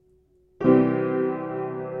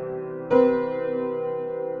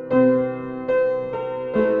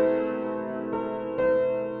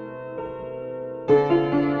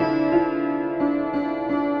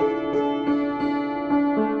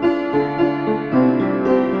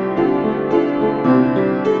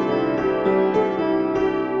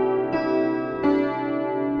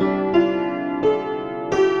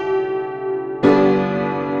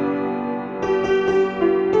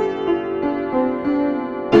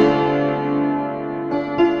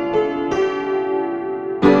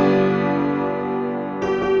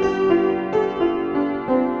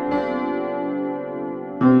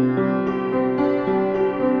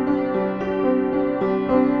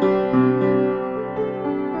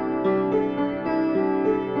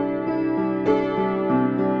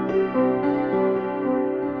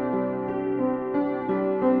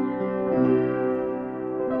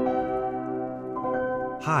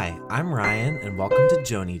and welcome to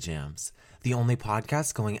Joni Jams, the only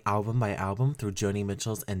podcast going album by album through Joni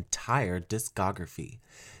Mitchell's entire discography.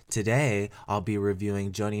 Today, I'll be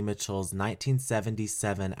reviewing Joni Mitchell's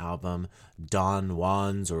 1977 album, Don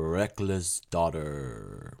Juans Reckless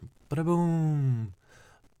Daughter. Ba-da-boom!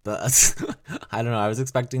 But I don't know, I was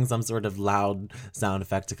expecting some sort of loud sound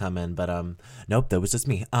effect to come in, but nope, that was just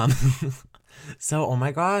me. So, oh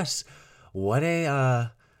my gosh, what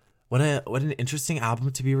an interesting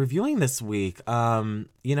album to be reviewing this week. Don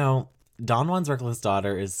Juan's Reckless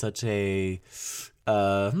Daughter is such a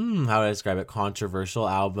how do I describe it, controversial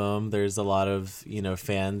album. There's a lot of,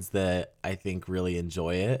 fans that I think really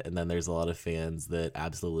enjoy it, and then there's a lot of fans that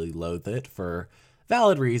absolutely loathe it for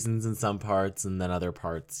valid reasons in some parts, and then other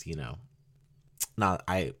parts, not.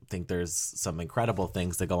 I think there's some incredible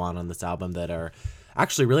things that go on this album that are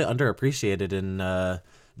actually really underappreciated in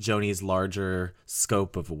Joni's larger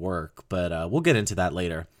scope of work, but we'll get into that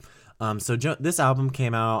later. This album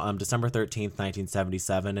came out December 13th,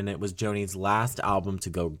 1977, and it was Joni's last album to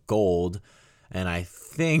go gold, and I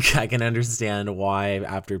think I can understand why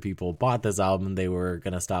after people bought this album, they were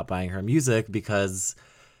going to stop buying her music, because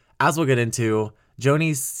as we'll get into,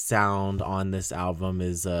 Joni's sound on this album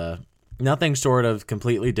is nothing short of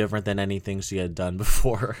completely different than anything she had done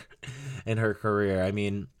before in her career. I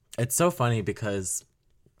mean, it's so funny because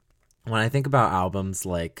when I think about albums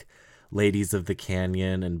like Ladies of the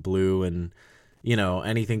Canyon and Blue and,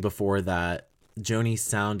 anything before that, Joni's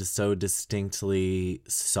sound is so distinctly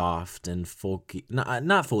soft and folky.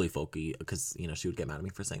 Not fully folky, because, she would get mad at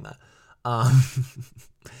me for saying that.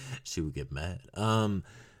 She would get mad. But,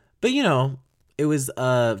 it was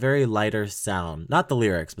a very lighter sound. Not the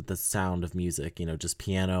lyrics, but the sound of music, just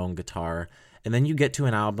piano and guitar. And then you get to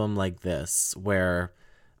an album like this where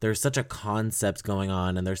there's such a concept going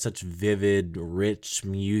on and there's such vivid, rich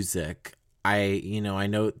music. I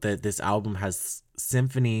note that this album has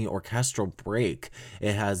symphony orchestral break.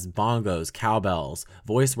 It has bongos, cowbells,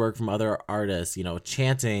 voice work from other artists,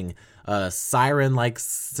 chanting, siren-like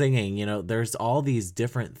singing. There's all these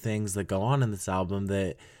different things that go on in this album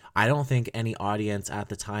that I don't think any audience at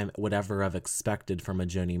the time would ever have expected from a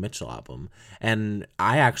Joni Mitchell album. And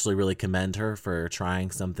I actually really commend her for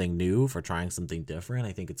trying something new, for trying something different.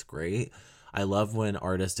 I think it's great. I love when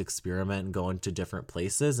artists experiment and go into different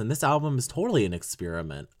places, and this album is totally an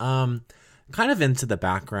experiment. Kind of into the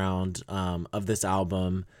background of this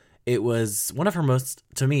album, it was one of her most,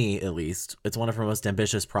 to me at least, it's one of her most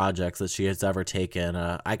ambitious projects that she has ever taken.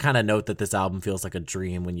 I kind of note that this album feels like a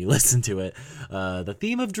dream when you listen to it. The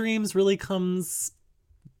theme of dreams really comes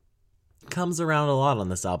around a lot on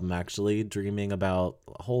this album, actually, dreaming about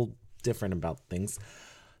a whole different about things.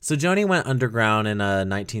 So Joni went underground in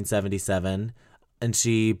 1977, and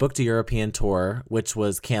she booked a European tour, which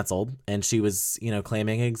was canceled, and she was,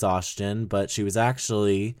 claiming exhaustion, but she was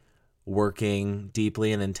actually working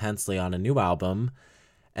deeply and intensely on a new album,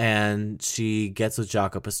 and she gets with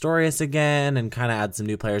Jaco Pastorius again and kind of adds some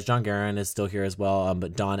new players. John Guerin is still here as well,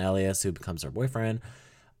 but Don Elias, who becomes her boyfriend,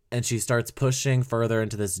 and she starts pushing further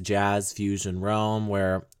into this jazz fusion realm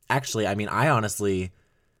where actually, I mean,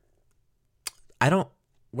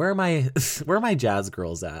 where are my jazz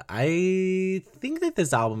girls at? I think that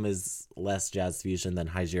this album is less jazz fusion than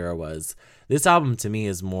Hygieia was. This album to me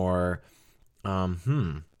is more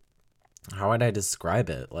how would I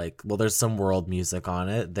describe it? There's some world music on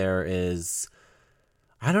it. There is,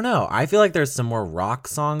 I don't know. I feel like there's some more rock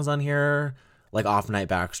songs on here. Like Off Night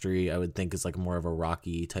Backstreet, I would think is more of a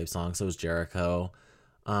rocky type song. So is Jericho.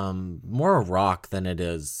 More rock than it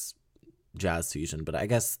is jazz fusion, but I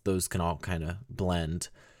guess those can all kind of blend.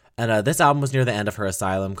 And this album was near the end of her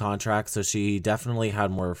Asylum contract, so she definitely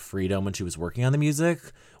had more freedom when she was working on the music,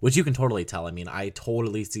 which you can totally tell. I mean, I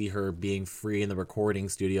totally see her being free in the recording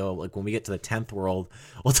studio. When we get to the 10th World,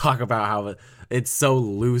 we'll talk about how it's so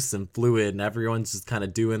loose and fluid and everyone's just kind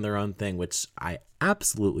of doing their own thing, which I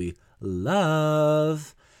absolutely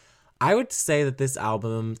love. I would say that this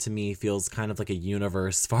album to me feels kind of like a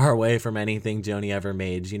universe far away from anything Joni ever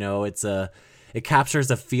made. It captures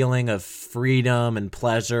a feeling of freedom and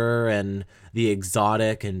pleasure and the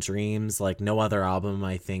exotic and dreams like no other album,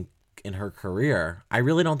 I think, in her career. I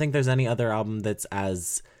really don't think there's any other album that's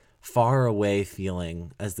as far away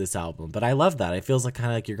feeling as this album. But I love that. It feels kind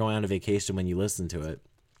of like you're going on a vacation when you listen to it.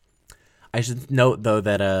 I should note, though,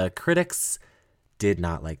 that critics did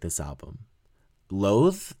not like this album.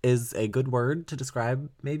 Loathe is a good word to describe,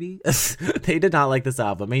 maybe. They did not like this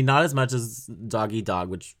album. I mean, not as much as Dog Eat Dog,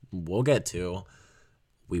 which we'll get to.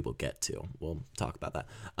 We will get to. We'll talk about that.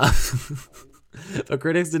 But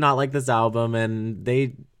critics did not like this album, and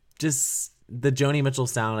the Joni Mitchell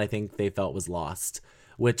sound, I think they felt was lost,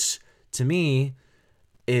 which to me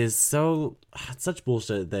is such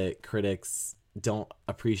bullshit that critics don't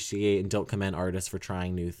appreciate and don't commend artists for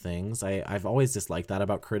trying new things. I've always disliked that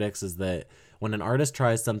about critics, is that when an artist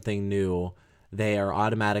tries something new, they are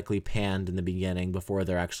automatically panned in the beginning before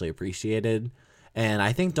they're actually appreciated. And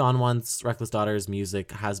I think Don Juan's Reckless Daughter's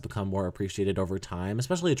music has become more appreciated over time,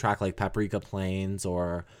 especially a track like Paprika Plains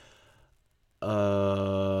or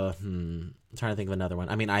I'm trying to think of another one.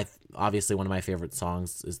 I mean, obviously one of my favorite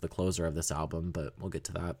songs is the closer of this album, but we'll get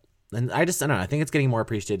to that. And I don't know, I think it's getting more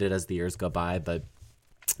appreciated as the years go by, but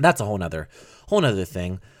that's a whole nother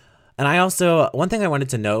thing. And one thing I wanted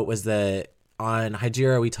to note was that on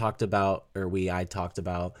Hygieia I talked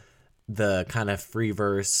about the kind of free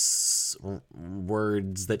verse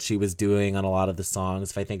words that she was doing on a lot of the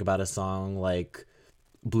songs. If I think about a song like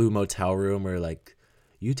Blue Motel Room, or like,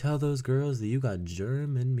 you tell those girls that you got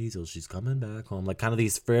German measles, she's coming back home. Like kind of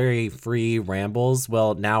these very free rambles.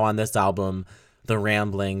 Well, now on this album, the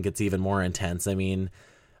rambling gets even more intense. I mean,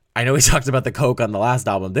 I know we talked about the coke on the last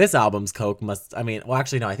album. This album's coke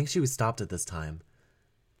actually, no, I think she was stopped at this time.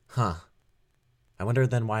 Huh. I wonder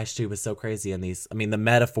then why she was so crazy in these. I mean, the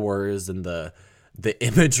metaphors and the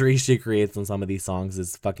imagery she creates on some of these songs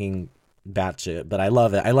is fucking batshit, but I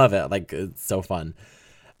love it. Like, it's so fun.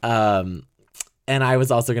 And I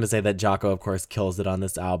was also going to say that Jocko, of course, kills it on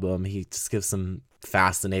this album. He just gives some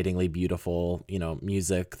fascinatingly beautiful,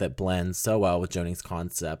 music that blends so well with Joni's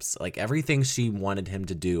concepts. Like everything she wanted him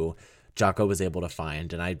to do, Jocko was able to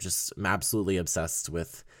find. And I just am absolutely obsessed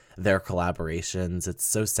with their collaborations. It's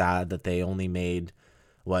so sad that they only made,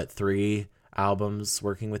 3 albums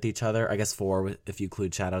working with each other? I guess 4 if you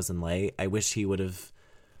include Shadows and Light. I wish he would have,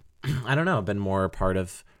 I don't know, been more a part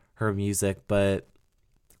of her music, but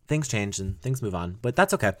things change and things move on, but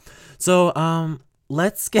that's okay. So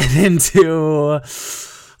let's get into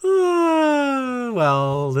this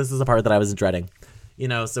is a part that I was dreading,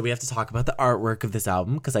 so we have to talk about the artwork of this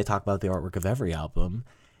album, because I talk about the artwork of every album,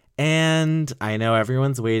 and I know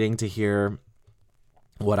everyone's waiting to hear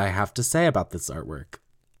what I have to say about this artwork.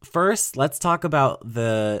 First, let's talk about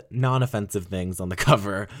the non-offensive things on the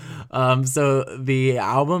cover. So the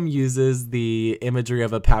album uses the imagery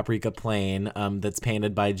of a paprika plain that's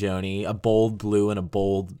painted by Joni, a bold blue and a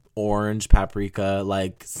bold orange paprika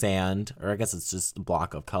like sand, or I guess it's just a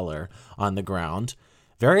block of color on the ground.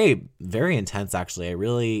 Very, very intense, actually.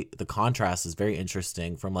 The contrast is very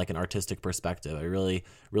interesting from like an artistic perspective. I really,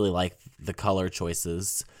 really like the color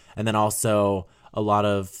choices. And then also a lot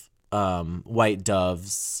of white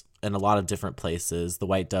doves in a lot of different places. The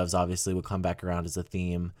white doves obviously would come back around as a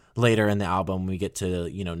theme later in the album when we get to,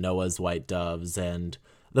 Noah's white doves, and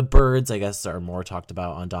the birds, I guess, are more talked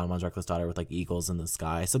about on Don Juan's Reckless Daughter with like eagles in the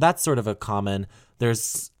sky. So that's sort of a common,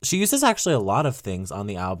 she uses actually a lot of things on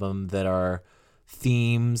the album that are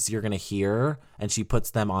themes you're going to hear, and she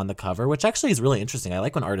puts them on the cover, which actually is really interesting. I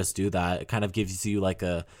like when artists do that. It kind of gives you like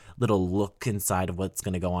a little look inside of what's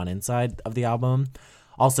going to go on inside of the album.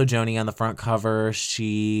 Also, Joni on the front cover,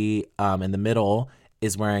 she in the middle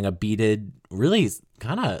is wearing a beaded, really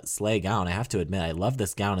kind of slay gown. I have to admit, I love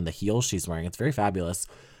this gown and the heels she's wearing. It's very fabulous.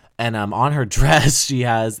 And on her dress, she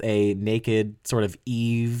has a naked sort of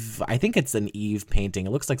Eve. I think it's an Eve painting.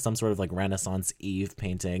 It looks like some sort of like Renaissance Eve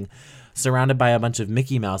painting, surrounded by a bunch of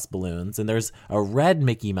Mickey Mouse balloons. And there's a red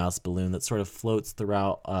Mickey Mouse balloon that sort of floats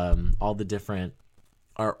throughout all the different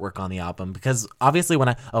artwork on the album, because obviously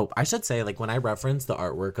I should say, like, when I reference the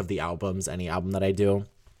artwork of the albums, any album that I do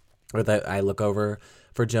or that I look over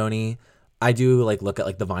for Joni, I do like look at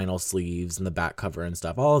like the vinyl sleeves and the back cover and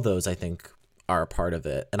stuff. All of those I think are a part of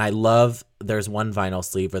it. And I love, there's one vinyl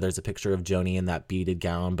sleeve where there's a picture of Joni in that beaded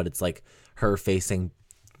gown, but it's like her facing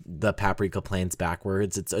the paprika plains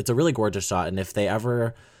backwards. It's a really gorgeous shot.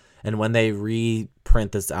 And when they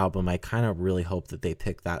reprint this album, I kind of really hope that they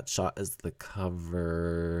pick that shot as the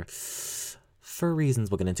cover for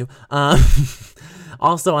reasons we'll get into.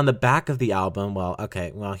 Also on the back of the album,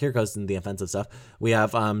 here goes in the offensive stuff. We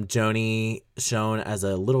have Joni shown as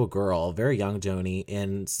a little girl, very young Joni,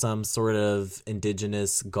 in some sort of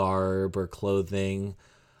indigenous garb or clothing,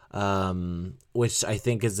 which I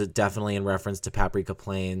think is definitely in reference to Paprika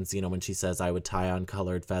Plains, when she says, I would tie on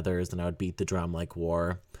colored feathers and I would beat the drum like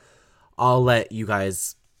war. I'll let you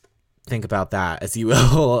guys think about that as you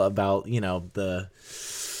will, about,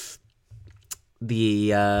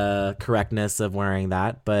 the correctness of wearing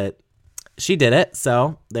that, but she did it,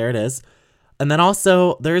 so there it is. And then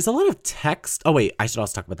also there's a lot of text. Oh wait, I should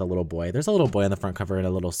also talk about the little boy. There's a little boy on the front cover in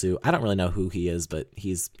a little suit. I don't really know who he is, but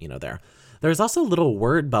he's, there. There's also little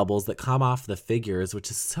word bubbles that come off the figures,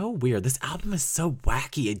 which is so weird. This album is so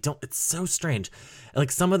wacky. It's so strange.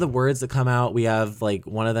 Like some of the words that come out, we have like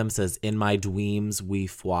one of them says, "In my dreams we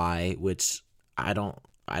fly," which I don't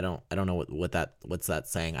know what's that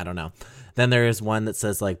saying. I don't know. Then there's one that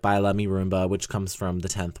says like "Baila mi rumba," which comes from the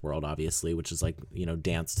 10th world, obviously, which is like,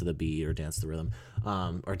 dance to the beat or dance to the rhythm,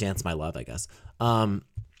 or dance my love, I guess. And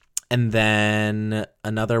then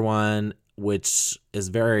another one, which is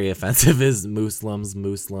very offensive, is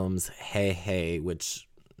Muslims, hey, which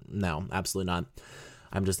no, absolutely not.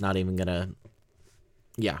 I'm just not even gonna,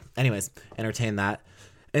 anyways, entertain that.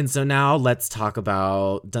 And so now let's talk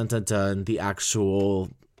about the actual,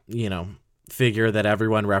 figure that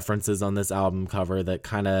everyone references on this album cover that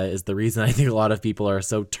kind of is the reason I think a lot of people are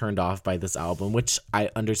so turned off by this album, which I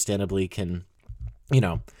understandably can,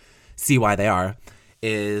 see why they are,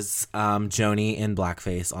 is Joni in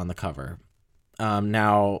blackface on the cover.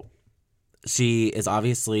 Now, she is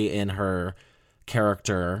obviously in her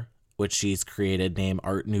character, which she's created, named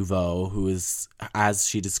Art Nouveau, who is, as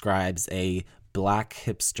she describes, a black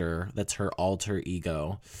hipster. That's her alter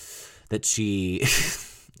ego that she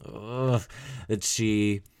that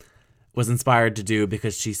she was inspired to do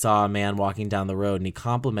because she saw a man walking down the road and he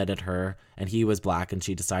complimented her and he was black and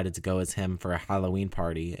she decided to go as him for a Halloween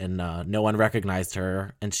party, and no one recognized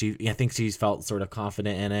her, and I think she felt sort of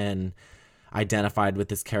confident in it and identified with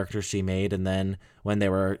this character she made. And then when they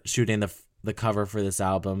were shooting the cover for this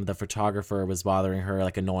album, the photographer was bothering her,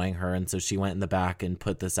 like annoying her, and so she went in the back and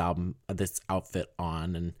put this outfit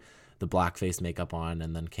on and the blackface makeup on,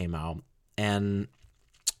 and then came out. And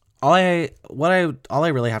all I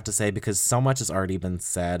really have to say, because so much has already been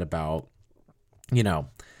said about,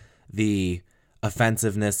 the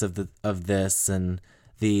offensiveness of this and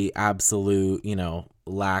the absolute,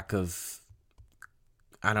 lack of,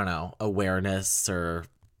 I don't know, awareness or,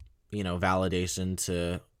 validation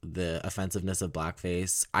to the offensiveness of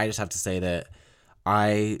blackface. I just have to say that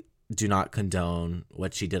I do not condone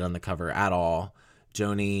what she did on the cover at all.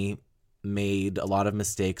 Joni made a lot of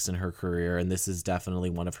mistakes in her career, and this is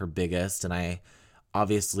definitely one of her biggest. And I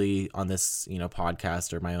obviously, on this,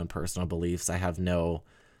 podcast or my own personal beliefs,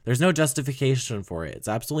 there's no justification for it. It's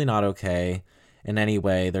absolutely not okay in any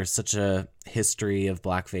way. There's such a history of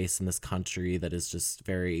blackface in this country that is just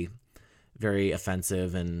very, very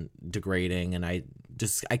offensive and degrading. And I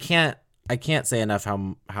can't say enough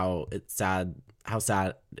how sad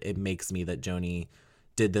it makes me that Joni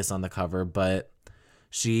did this on the cover. But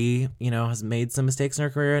she, has made some mistakes in her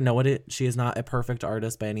career. No, she is not a perfect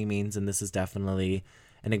artist by any means, and this is definitely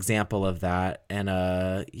an example of that. And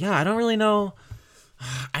I don't really know.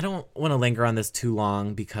 I don't want to linger on this too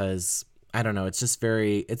long because I don't know. It's just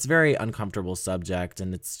very uncomfortable subject,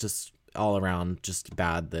 and it's just all around just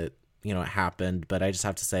bad that it happened. But I just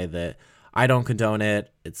have to say that I don't condone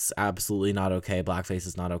it. It's absolutely not okay. Blackface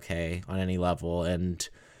is not okay on any level, and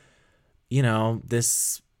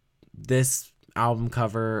this album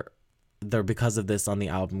cover, because of this on the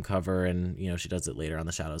album cover, and she does it later on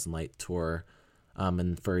the Shadows and Light tour,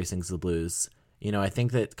 and Furry Sings the Blues, I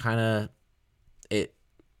think that kind of it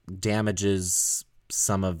damages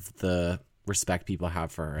some of the respect people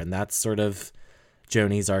have for her, and that's sort of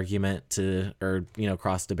Joni's argument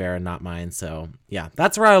cross to bear and not mine. So yeah,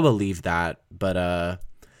 that's where I will leave that. But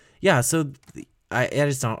so I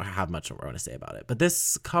just don't have much more to say about it. But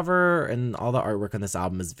this cover and all the artwork on this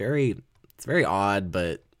album is very odd,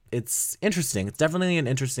 but it's interesting. It's definitely an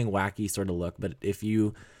interesting, wacky sort of look. But if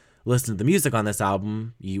you listen to the music on this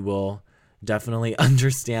album, you will definitely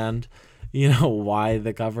understand, why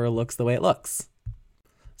the cover looks the way it looks.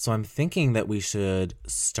 So I'm thinking that we should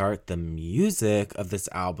start the music of this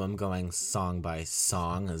album going song by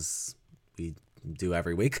song, as we do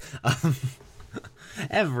every week.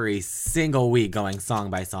 Every single week going song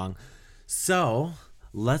by song. So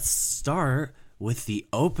let's start with the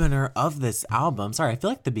opener of this album. Sorry, I feel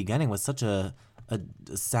like the beginning was such a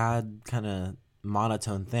sad kind of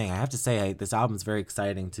monotone thing. I have to say, this album is very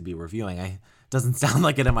exciting to be reviewing. It doesn't sound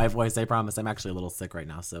like it in my voice, I promise. I'm actually a little sick right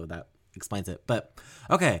now, so that explains it. But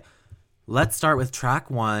okay, let's start with track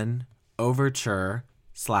 1, Overture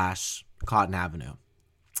 / Cotton Avenue.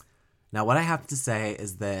 Now, what I have to say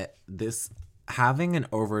is that this, having an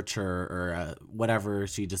overture or whatever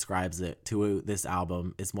she describes it to this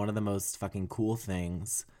album, is one of the most fucking cool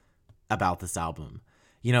things about this album.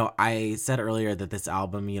 I said earlier that this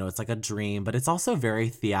album, it's like a dream, but it's also very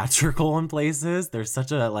theatrical in places. There's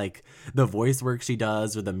such a, the voice work she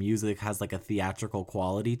does or the music has like a theatrical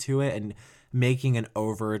quality to it. And making an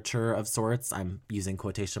overture of sorts, I'm using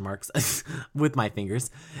quotation marks with my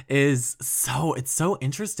fingers, it's so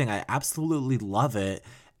interesting. I absolutely love it.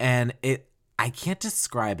 And I can't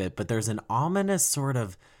describe it, but there's an ominous sort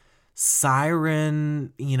of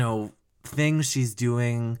siren, thing she's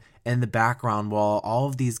doing in the background while all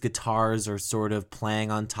of these guitars are sort of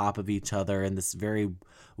playing on top of each other in this very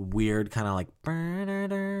weird kind of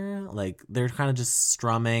like they're kind of just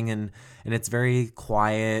strumming, and it's very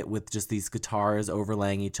quiet with just these guitars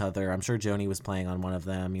overlaying each other. I'm sure Joni was playing on one of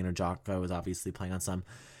them, Jocko was obviously playing on some,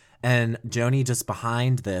 and Joni just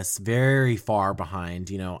behind this, very far behind,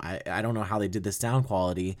 I don't know how they did the sound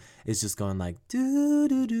quality, is just going like do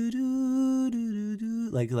do do do do do,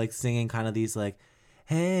 like singing kind of these like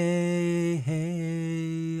hey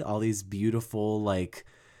hey, all these beautiful like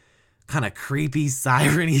kind of creepy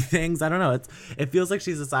siren-y things. I don't know. It feels like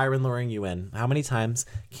she's a siren luring you in. How many times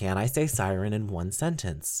can I say siren in one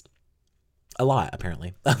sentence? A lot,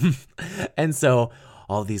 apparently. And so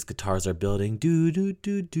all these guitars are building do do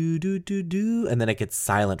do do do do do, and then it gets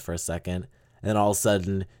silent for a second, and then all of a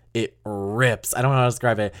sudden it rips. I don't know how to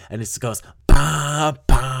describe it, and it just goes ba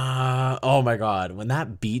ba. Oh my god, when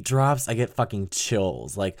that beat drops, I get fucking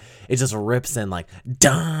chills. Like it just rips in like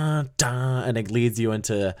da da, and it leads you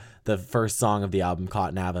into the first song of the album,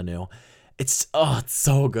 Cotton Avenue. It's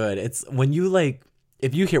so good. It's when you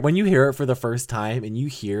hear it for the first time and you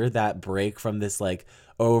hear that break from this like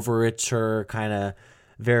overture kind of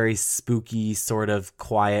very spooky sort of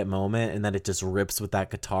quiet moment, and then it just rips with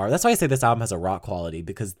that guitar. That's why I say this album has a rock quality,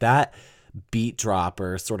 because that beat drop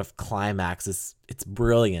or sort of climax it's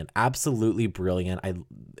brilliant, absolutely brilliant.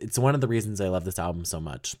 It's one of the reasons I love this album so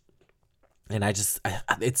much, and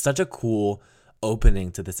it's such a cool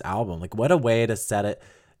opening to this album. Like what a way to set it.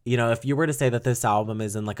 If you were to say that this album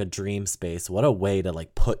is in like a dream space, what a way to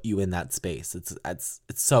like put you in that space. It's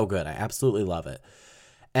so good. I absolutely love it.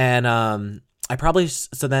 And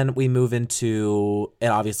so then we move into,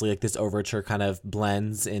 and obviously like this overture kind of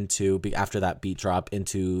blends into, after that beat drop,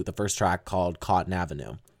 into the first track called Cotton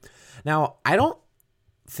Avenue. Now, I don't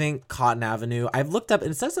think Cotton Avenue, I've looked up and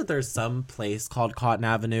it says that there's some place called Cotton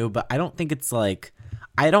Avenue, but I don't think it's like,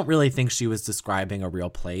 I don't really think she was describing a real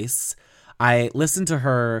place. I listened to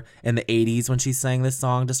her in the 80s when she sang this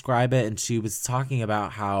song describe it, and she was talking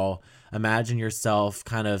about how, imagine yourself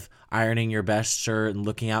kind of ironing your best shirt and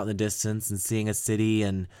looking out in the distance and seeing a city,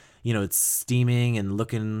 and it's steaming and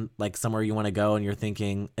looking like somewhere you want to go, and you're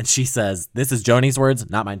thinking, and she says, this is Joni's words,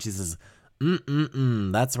 not mine, she says,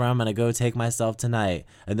 that's where I'm gonna go take myself tonight,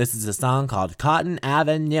 and this is a song called Cotton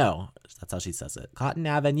Avenue. That's how she says it, Cotton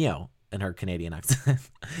Avenue, in her Canadian accent.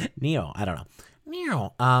 Neo, I don't know.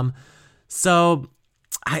 Neo. So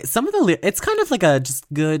some of the it's kind of like a just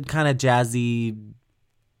good kind of jazzy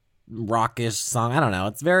rockish song. I don't know.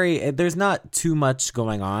 It's there's not too much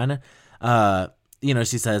going on.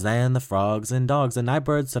 She says, and the frogs and dogs and night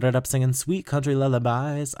birds started up singing sweet country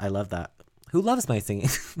lullabies. I love that. Who loves my singing?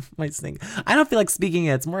 My sing. I don't feel like speaking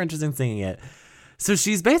it. It's more interesting singing it. So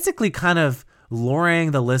she's basically kind of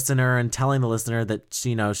luring the listener and telling the listener that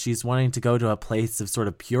she's wanting to go to a place of sort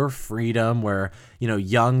of pure freedom where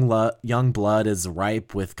young blood is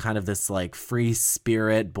ripe with kind of this like free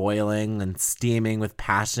spirit boiling and steaming with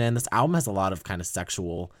passion. This album has a lot of kind of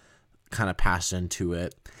sexual kind of passion to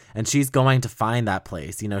it, and she's going to find that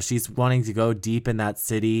place. She's wanting to go deep in that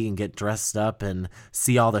city and get dressed up and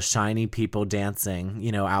see all the shiny people dancing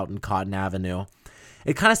out in Cotton Avenue.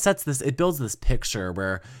 It kind of it builds this picture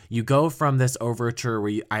where you go from this overture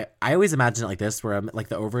where I always imagine it like this, where like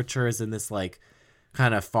the overture is in this like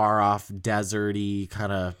kind of far off deserty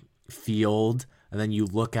kind of field, and then you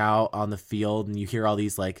look out on the field and you hear all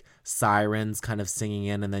these like sirens kind of singing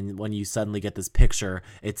in, and then when you suddenly get this picture,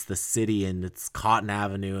 it's the city and it's Cotton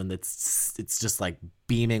Avenue, and it's just like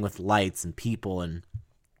beaming with lights and people and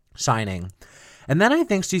shining. And then I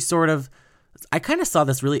think I kind of saw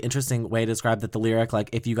this really interesting way to describe that the lyric, like,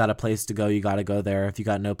 if you got a place to go, you got to go there. If you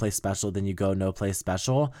got no place special, then you go no place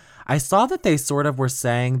special. I saw that they sort of were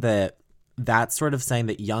saying that's sort of saying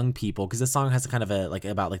that young people, because this song has kind of a, like,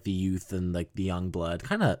 about, like, the youth and, like, the young blood.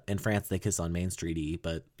 Kind of, in France, they kiss on Main Street-y,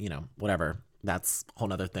 but, whatever. That's a whole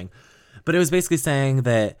nother thing. But it was basically saying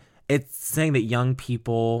that young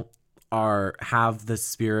people have the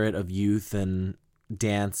spirit of youth and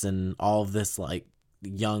dance and all of this, like,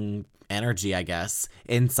 young energy, I guess,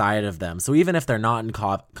 inside of them. So even if they're not in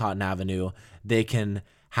Cotton Avenue, they can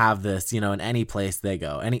have this, in any place they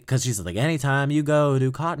go. Because she's like, anytime you go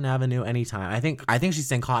to Cotton Avenue, anytime. I think she's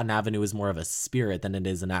saying Cotton Avenue is more of a spirit than it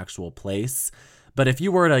is an actual place. But if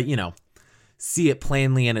you were to, see it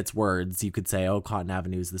plainly in its words. You could say, oh, Cotton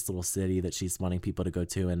Avenue is this little city that she's wanting people to go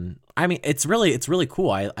to. And I mean, it's really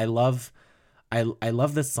cool. I love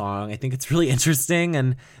this song. I think it's really interesting.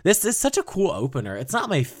 And this is such a cool opener. It's not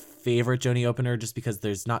my favorite Joni opener just because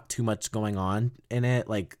there's not too much going on in it,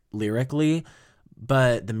 like lyrically,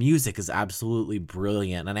 but the music is absolutely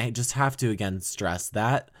brilliant. And I just have to, again, stress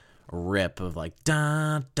that rip of like,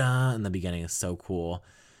 da, da, in the beginning is so cool.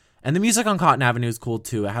 And the music on Cotton Avenue is cool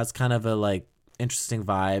too. It has kind of a like interesting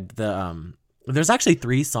vibe. There's actually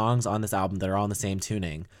 3 songs on this album that are all in the same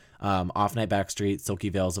tuning. Off Night Backstreet, Silky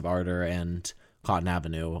Veils of Ardor, and Cotton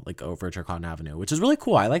Avenue, like Overture Cotton Avenue, which is really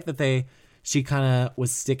cool. I like that she kind of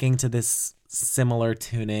was sticking to this similar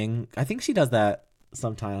tuning. I think she does that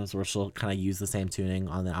sometimes where she'll kind of use the same tuning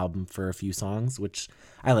on the album for a few songs, which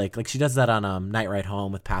I like. Like she does that on Night Ride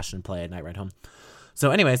Home with Passion Play at Night Ride Home.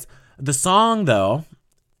 So anyways, the song though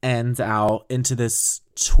ends out into this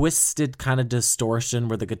twisted kind of distortion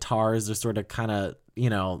where the guitars are sort of kind of, you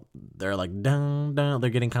know, they're like dun, dun, they're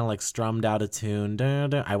getting kind of like strummed out of tune. Dun,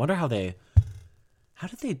 dun. I wonder how did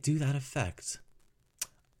they do that effect?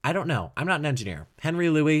 I don't know. I'm not an engineer. Henry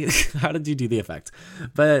Louis, how did you do the effect?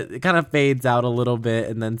 But it kind of fades out a little bit,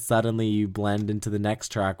 and then suddenly you blend into the next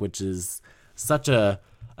track, which is such a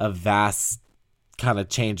vast kind of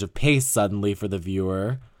change of pace suddenly for the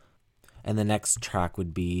viewer. And the next track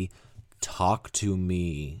would be Talk to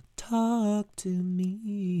Me. Talk to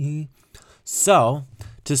Me. So,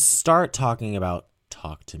 to start talking about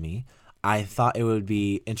Talk to Me, I thought it would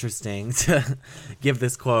be interesting to give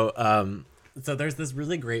this quote. So there's this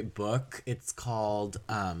really great book. It's called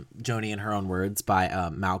Joni in Her Own Words by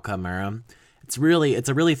Malcolm Merriam. It's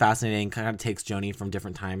a really fascinating, kind of takes Joni from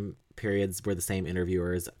different time periods where the same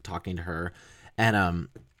interviewer is talking to her. And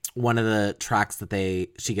one of the tracks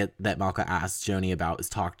that Malka asked Joni about is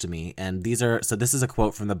Talk to Me. And this is a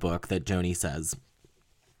quote from the book that Joni says.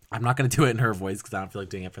 I'm not going to do it in her voice because I don't feel like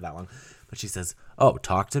doing it for that long. But she says, oh,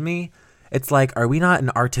 talk to me? It's like, are we not an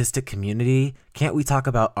artistic community? Can't we talk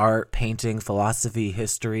about art, painting, philosophy,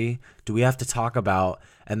 history? Do we have to talk about...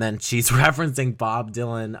 And then she's referencing Bob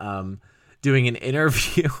Dylan doing an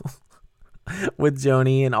interview with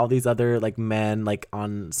Joni and all these other like men like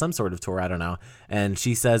on some sort of tour, I don't know. And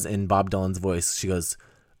she says in Bob Dylan's voice, she goes,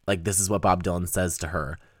 like, this is what Bob Dylan says to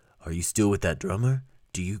her. Are you still with that drummer?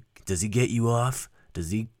 Does he get you off?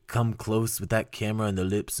 Does he come close with that camera on the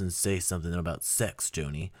lips and say something about sex,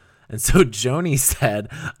 Joni? And so Joni said,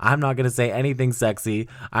 I'm not going to say anything sexy.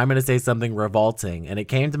 I'm going to say something revolting. And it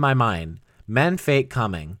came to my mind. Men fake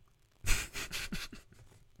coming.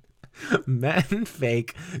 Men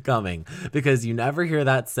fake coming. Because you never hear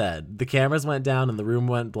that said. The cameras went down and the room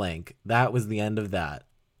went blank. That was the end of that.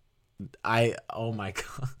 Oh my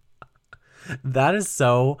God. That is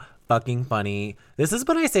so fucking funny. This is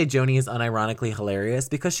when I say Joni is unironically hilarious,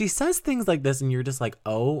 because she says things like this and you're just like,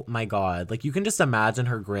 oh my God. Like you can just imagine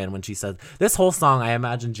her grin when she says this whole song. I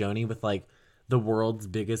imagine Joni with like the world's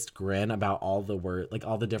biggest grin about all the word, like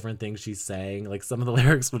all the different things she's saying, like some of the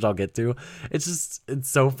lyrics, which I'll get to. It's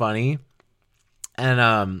so funny. And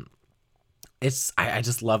I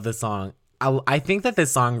just love this song. I think that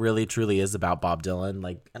this song really truly is about Bob Dylan.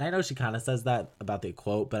 Like, and I know she kind of says that about the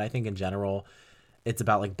quote, but I think in general it's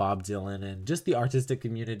about like Bob Dylan and just the artistic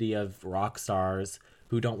community of rock stars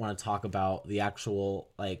who don't want to talk about the actual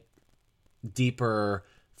like deeper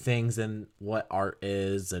things and what art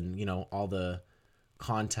is, and you know, all the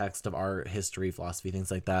context of art, history, philosophy,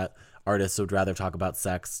 things like that. Artists would rather talk about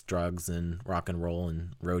sex, drugs, and rock and roll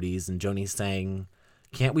and roadies. And Joni's saying,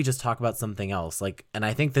 can't we just talk about something else? Like, and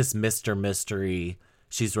I think this Mr. Mystery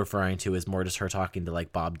she's referring to is more just her talking to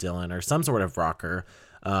like Bob Dylan or some sort of rocker.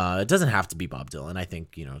 It doesn't have to be Bob Dylan. I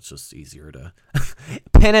think, you know, it's just easier to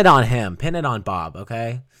pin it on him, pin it on Bob.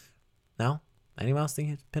 Okay. No? Anyone else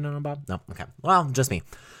think pin it on Bob? No. Okay. Well, just me.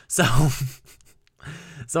 So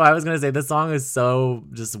I was going to say this song is so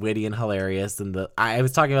just witty and hilarious. And I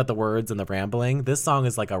was talking about the words and the rambling. This song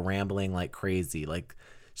is like a rambling like crazy. Like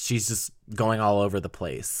she's just going all over the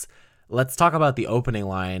place. Let's talk about the opening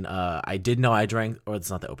line. I didn't know I drank, or it's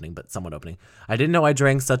not the opening, but somewhat opening. I didn't know I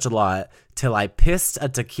drank such a lot till I pissed a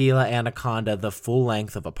tequila anaconda the full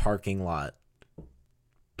length of a parking lot.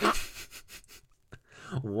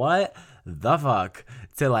 What the fuck?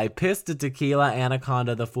 Till I pissed a tequila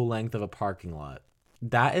anaconda the full length of a parking lot.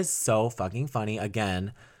 That is so fucking funny.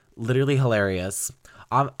 Again, literally hilarious.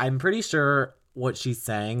 I'm pretty sure what she's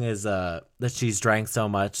saying is that she's drank so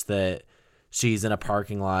much that she's in a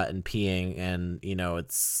parking lot and peeing, and you know,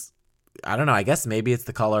 it's, I don't know, I guess maybe it's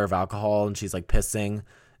the color of alcohol and she's like pissing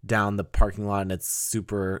down the parking lot and it's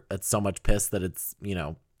so much piss that it's, you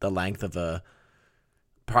know, the length of a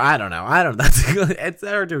I don't know. It's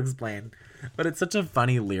hard to explain, but it's such a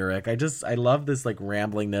funny lyric. I love this like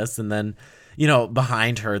ramblingness, and then,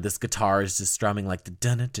 behind her, this guitar is just strumming like the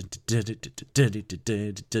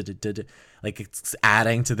like it's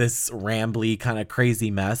adding to this rambly kind of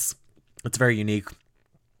crazy mess. It's very unique.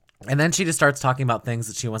 And then she just starts talking about things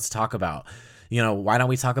that she wants to talk about. Why don't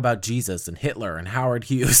we talk about Jesus and Hitler and Howard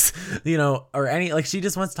Hughes, or any, like, she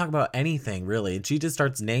just wants to talk about anything really. And she just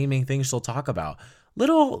starts naming things she'll talk about.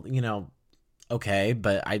 Little, okay,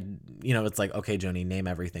 but it's like, okay, Joni, name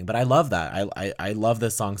everything. But I love that. I love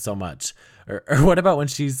this song so much. Or what about when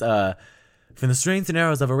she's, from the strings and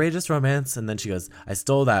arrows of outrageous romance, and then she goes, I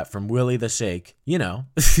stole that from Willie the Shake.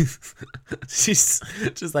 She's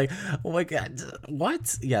just like, oh my God,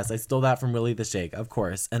 what? Yes, I stole that from Willie the Shake, of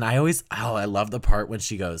course. And I love the part when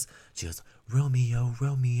she goes, Romeo,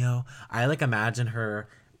 Romeo. I like imagine her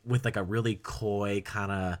with like a really coy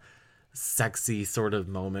kind of sexy sort of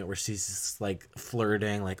moment where she's just like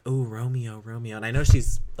flirting, like, oh, Romeo, Romeo. And I know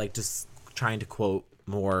she's like just trying to quote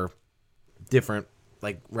more different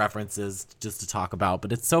like references just to talk about,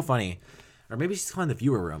 but it's so funny. Or maybe she's calling the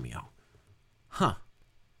viewer Romeo. Huh.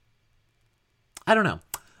 I don't know.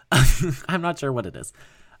 I'm not sure what it is.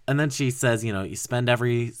 And then she says, you spend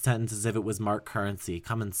every sentence as if it was marked currency.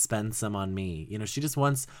 Come and spend some on me. She just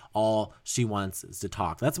wants, all she wants is to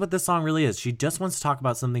talk. That's what this song really is. She just wants to talk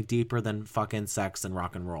about something deeper than fucking sex and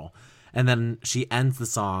rock and roll. And then she ends the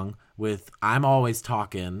song with, I'm always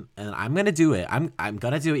talking, and I'm going to do it. I'm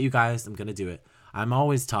going to do it, you guys. I'm going to do it. I'm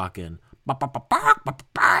always talking.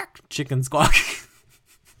 Chicken squawk.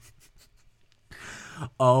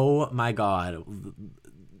 Oh my God.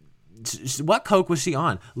 What coke was she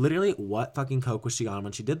on? Literally, what fucking coke was she on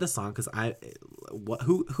when she did this song? Because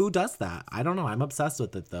who does that? I don't know. I'm obsessed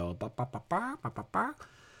with it though.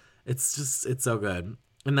 It's so good.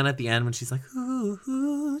 And then at the end when she's like,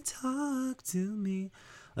 who talk to me?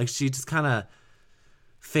 Like she just kind of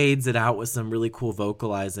fades it out with some really cool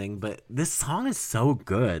vocalizing. But this song is so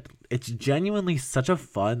good. It's genuinely such a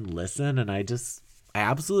fun listen, and I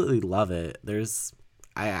absolutely love it.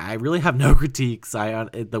 I really have no critiques.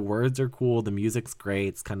 The words are cool. The music's great.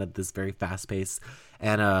 It's kind of this very fast pace,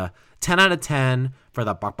 and 10 out of 10 for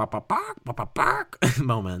the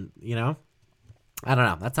moment. I don't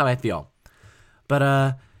know. That's how I feel.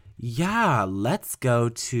 But yeah, let's go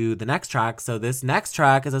to the next track. So this next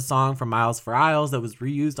track is a song from Miles for Isles that was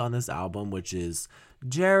reused on this album, which is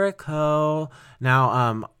Jericho.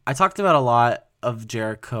 Now, I talked about a lot of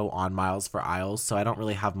Jericho on Miles for Isles, so I don't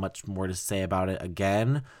really have much more to say about it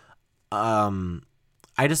again.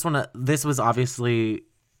 I just want to, this was obviously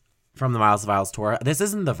from the Miles of Isles tour. This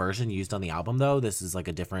isn't the version used on the album though. This is like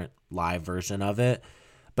a different live version of it,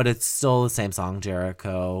 but it's still the same song,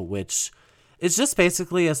 Jericho, which is just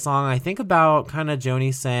basically a song I think about kind of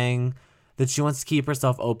Joni saying that she wants to keep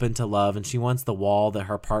herself open to love, and she wants the wall that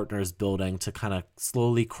her partner is building to kind of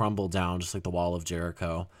slowly crumble down, just like the wall of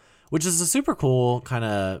Jericho, which is a super cool kind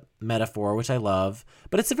of metaphor, which I love.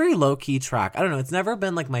 But it's a very low-key track. I don't know. It's never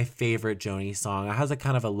been like my favorite Joni song. It has a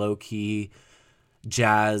kind of a low-key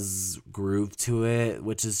jazz groove to it,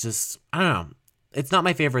 which is just, I don't know. It's not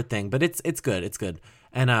my favorite thing, but it's good. It's good.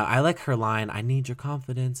 And I like her line, I need your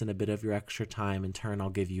confidence and a bit of your extra time. In turn, I'll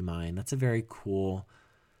give you mine. That's a very cool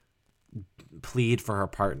plead for her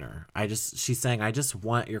partner. She's saying, I just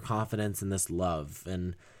want your confidence and this love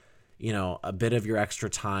and, a bit of your extra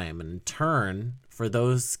time. And in turn, for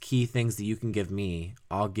those key things that you can give me,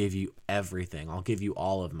 I'll give you everything. I'll give you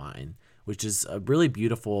all of mine, which is a really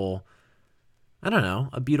beautiful,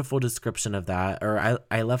 a beautiful description of that. Or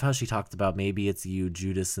I love how she talked about maybe it's you,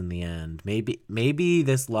 Judas, in the end. Maybe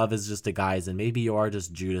this love is just a guise, and maybe you are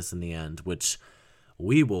just Judas in the end, which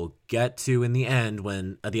we will get to in the end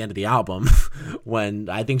at the end of the album, when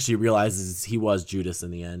I think she realizes he was Judas in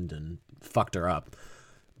the end and fucked her up.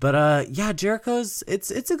 But yeah, Jericho's, it's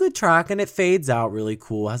a good track, and it fades out really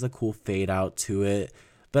cool. It has a cool fade out to it.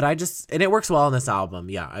 But and it works well on this album.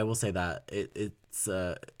 Yeah, I will say that. It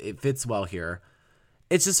fits well here.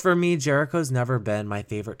 It's just, for me, Jericho's never been my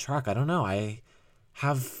favorite track. I don't know. I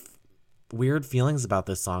have weird feelings about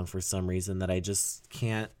this song for some reason that I just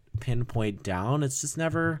can't pinpoint down. It's just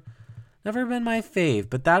never been my fave,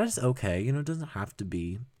 but that is okay. It doesn't have to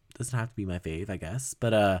be my fave, I guess.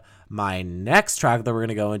 But my next track that we're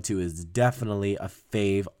gonna go into is definitely a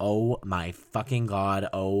fave. Oh my fucking god.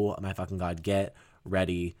 Get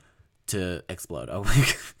ready to explode. Oh my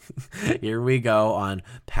god. Here we go on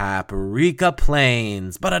Paprika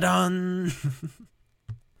Plains. Ba-da-dun.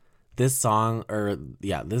 This song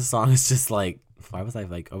is just like, why was I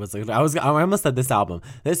like, I almost said this album.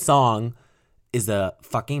 This song is a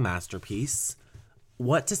fucking masterpiece.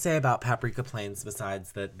 what to say about Paprika Plains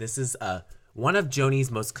besides that this is one of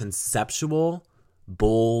Joni's most conceptual,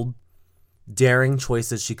 bold, daring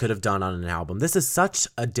choices she could have done on an album. This is such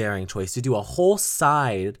a daring choice to do a whole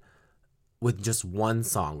side with just one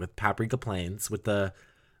song, with Paprika Plains, with the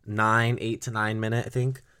 8 to 9 minute, I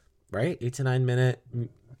think, right? 8 to 9 minute,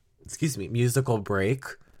 musical break,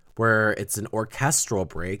 where it's an orchestral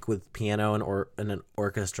break with piano and an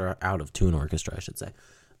orchestra, out of tune orchestra, I should say.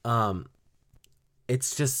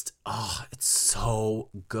 It's just, it's so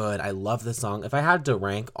good. I love this song. If I had to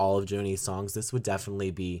rank all of Joni's songs, this would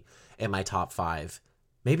definitely be in my top 5.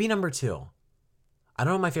 Maybe number 2. I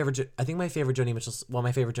don't know my favorite. I think my favorite Joni Mitchell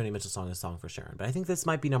song is Song for Sharon, but I think this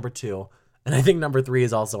might be number 2. And I think number 3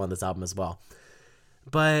 is also on this album as well.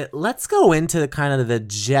 But let's go into kind of the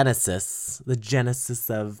genesis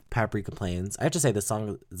of Paprika Plains. I have to say this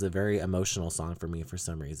song is a very emotional song for me for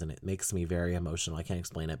some reason. It makes me very emotional. I can't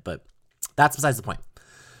explain it, but that's besides the point.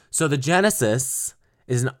 So the genesis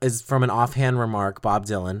is from an offhand remark. Bob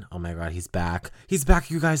Dylan, oh my God, he's back,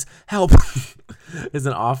 you guys, help! Is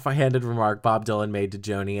an offhanded remark Bob Dylan made to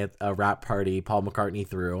Joni at a rap party Paul McCartney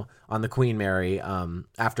threw on the Queen Mary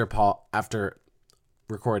after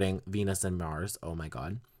recording Venus and Mars. Oh my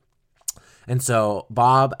God. And so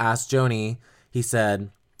Bob asked Joni, he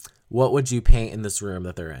said, what would you paint in this room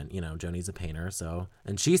that they're in? Joni's a painter.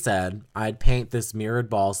 And she said, I'd paint this mirrored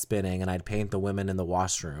ball spinning, and I'd paint the women in the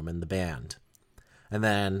washroom and the band. And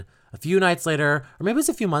then a few nights later, or maybe it was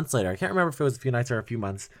a few months later, I can't remember if it was a few nights or a few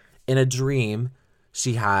months, in a dream,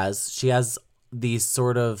 she has these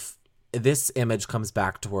sort of, this image comes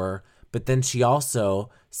back to her, but then she also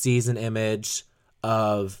sees an image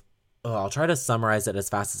of, I'll try to summarize it as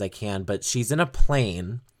fast as I can, but she's in a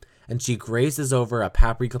plane and she grazes over a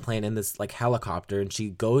Paprika Plain in this like helicopter, and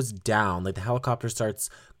she goes down, like the helicopter starts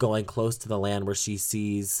going close to the land, where she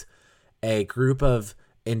sees a group of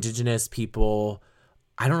indigenous people.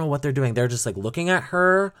 I don't know what they're doing. They're just like looking at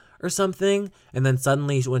her or something. And then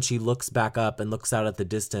suddenly when she looks back up and looks out at the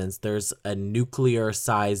distance, there's a nuclear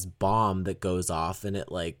sized bomb that goes off, and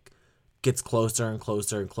it like gets closer and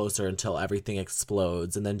closer and closer until everything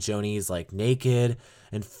explodes. And then Joni's like naked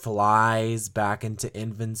and flies back into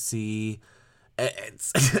infancy.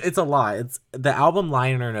 It's a lot. It's the album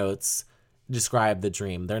liner notes describe the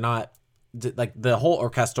dream. They're not like, the whole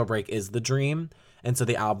orchestral break is the dream. And so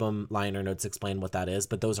the album liner notes explain what that is,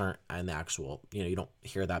 but those aren't in the actual, you don't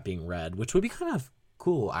hear that being read, which would be kind of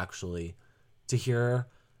cool, actually, to hear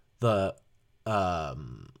the,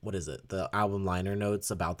 the album liner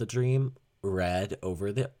notes about the dream read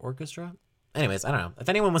over the orchestra. Anyways, I don't know. If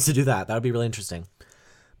anyone wants to do that, that would be really interesting.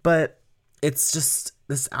 But it's just,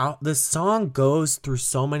 this song goes through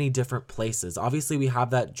so many different places. Obviously, we have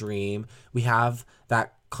that dream. We have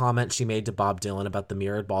that comment she made to Bob Dylan about the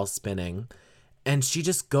mirrored ball spinning. And she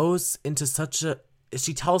just goes into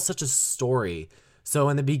she tells such a story. So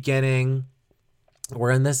in the beginning, we're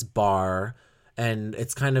in this bar, and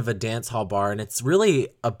it's kind of a dance hall bar, and it's really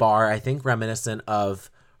a bar, I think, reminiscent of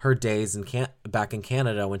her days back in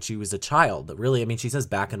Canada when she was a child. Really, I mean, she says,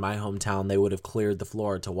 back in my hometown, they would have cleared the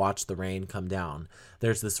floor to watch the rain come down.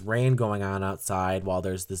 There's this rain going on outside while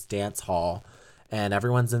there's this dance hall, and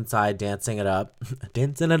everyone's inside dancing it up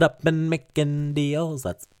and making deals.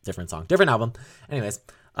 That's a different song, different album. Anyways,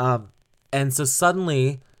 and so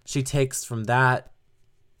suddenly she takes from that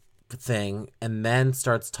thing and then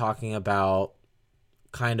starts talking about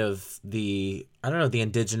kind of the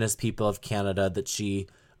indigenous people of Canada that she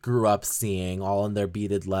grew up seeing, all in their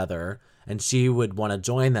beaded leather, and she would want to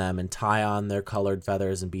join them and tie on their colored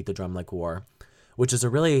feathers and beat the drum like war, which is a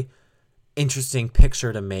really interesting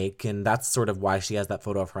picture to make. And that's sort of why she has that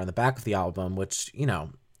photo of her on the back of the album, which,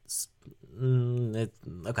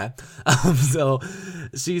 okay. So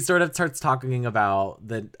she sort of starts talking about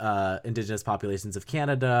the indigenous populations of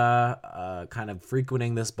Canada, kind of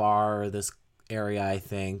frequenting this bar, this area, I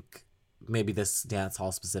think, maybe this dance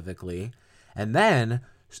hall specifically. And then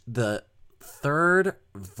the fourth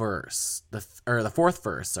verse,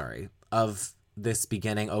 of this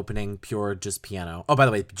beginning opening, pure just piano. Oh, by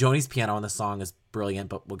the way, Joni's piano on the song is brilliant,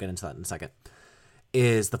 but we'll get into that in a second.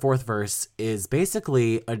 The fourth verse is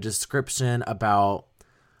basically a description about,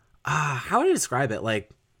 how do you describe it? Like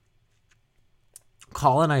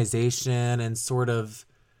colonization and sort of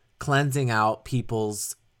cleansing out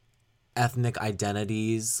people's ethnic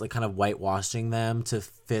identities, like kind of whitewashing them to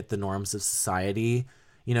fit the norms of society.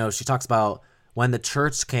 She talks about when the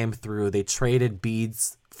church came through, they traded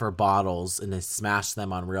beads for bottles and they smashed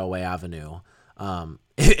them on Railway Avenue.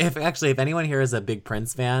 If anyone here is a big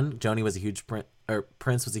Prince fan, Prince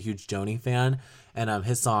was a huge Joni fan, and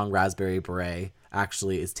his song Raspberry Beret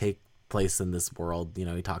actually is place in this world. You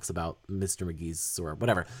know, he talks about Mr. McGee's or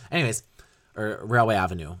whatever. Anyways, or Railway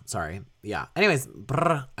Avenue. Sorry. Yeah. Anyways,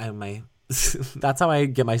 that's how I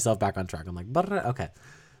get myself back on track. I'm like, okay.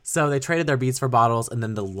 So they traded their beats for bottles, and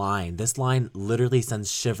then this line literally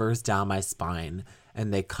sends shivers down my spine,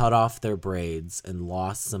 and they cut off their braids and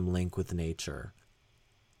lost some link with nature.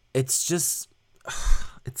 It's just,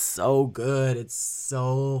 it's so good. It's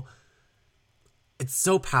so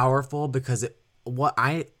powerful because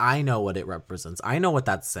I know what it represents. I know what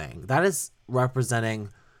that's saying. That is representing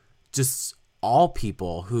just all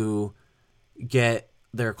people who get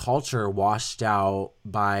their culture washed out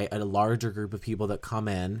by a larger group of people that come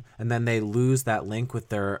in, and then they lose that link with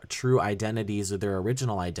their true identities or their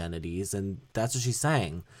original identities. And that's what she's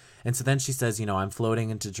saying. And so then she says, you know, I'm floating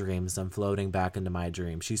into dreams. I'm floating back into my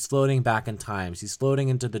dream. She's floating back in time. She's floating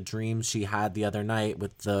into the dreams she had the other night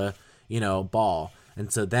with the, you know, ball.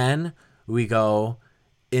 And so then we go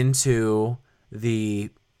into the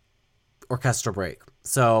orchestral break.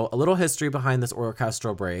 So a little history behind this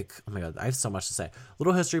orchestral break. Oh my God, I have so much to say. A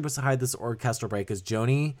little history behind this orchestral break is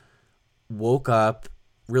Joni woke up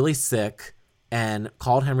really sick and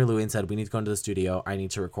called Henry Louis and said, we need to go into the studio. I need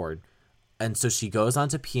to record. And so she goes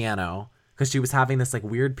onto piano because she was having this like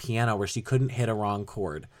weird piano where she couldn't hit a wrong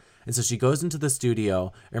chord. And so she goes into the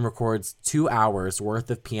studio and records 2 hours worth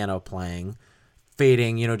of piano playing,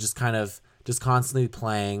 fading, you know, just constantly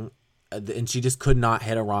playing. And she just could not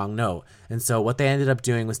hit a wrong note. And so what they ended up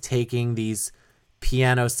doing was taking this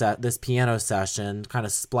piano session, kind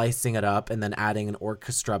of splicing it up and then adding an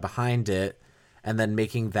orchestra behind it and then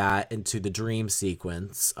making that into the dream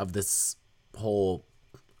sequence of this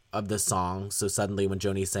song. So suddenly when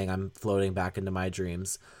Joni's saying, I'm floating back into my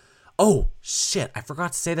dreams. Oh, shit, I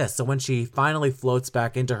forgot to say this. So when she finally floats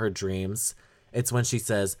back into her dreams, it's when she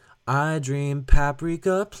says, I dream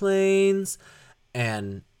paprika plains.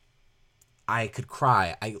 And I could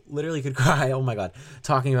cry. I literally could cry. Oh my God.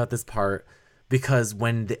 Talking about this part, because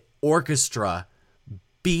when the orchestra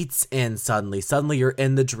beats in suddenly you're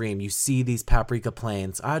in the dream. You see these paprika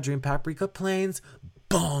plains. I dream paprika plains.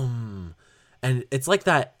 Boom. And it's like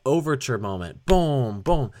that overture moment. Boom,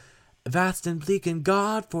 boom. Vast and bleak and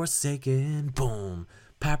God forsaken. Boom.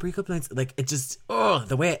 Paprika plains. Like it just,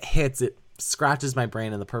 the way it hits, it scratches my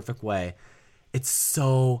brain in the perfect way. It's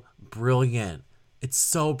so brilliant. It's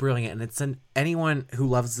so brilliant, and anyone who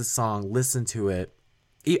loves this song, listen to it.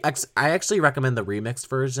 I actually recommend the remixed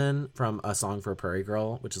version from A Song for a Prairie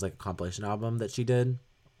Girl, which is like a compilation album that she did,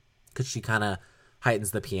 because she kind of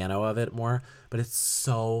heightens the piano of it more. But it's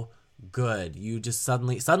so good. You just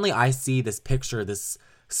suddenly I see this picture, this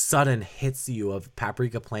sudden hits you of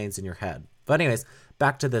paprika plains in your head. But anyways,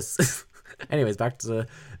 back to this. Back to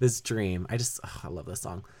this dream. I love this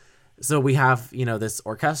song. So we have, you know, this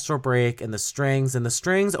orchestral break and the strings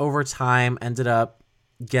over time ended up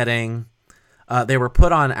getting, they were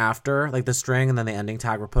put on after, like the string and then the ending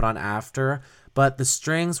tag were put on after, but the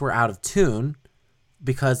strings were out of tune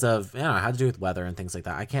because of, you know, it had to do with weather and things like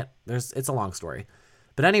that. It's a long story.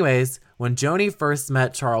 But anyways, when Joni first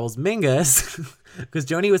met Charles Mingus, because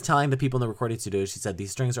Joni was telling the people in the recording studio, she said,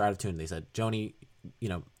 these strings are out of tune. They said, Joni, you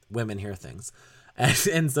know, women hear things.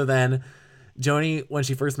 And so then Joni, when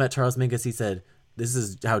she first met Charles Mingus, he said, this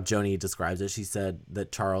is how Joni describes it. She said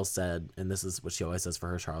that Charles said, and this is what she always says for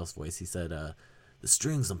her Charles voice. He said, the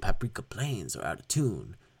strings on Paprika Plains are out of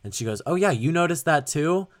tune. And she goes, oh yeah, you noticed that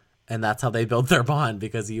too? And that's how they built their bond,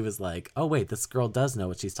 because he was like, oh wait, this girl does know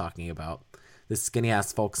what she's talking about. This skinny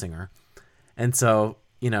ass folk singer. And so,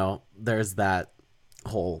 you know, there's that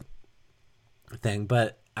whole thing.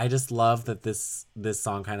 But I just love that this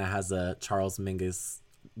song kind of has a Charles Mingus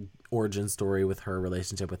origin story with her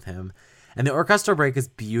relationship with him. And the orchestral break is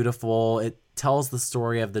beautiful. It tells the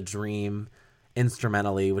story of the dream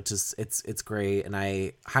instrumentally, which is it's great, and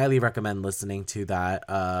I highly recommend listening to that.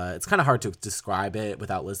 It's kind of hard to describe it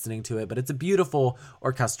without listening to it, but it's a beautiful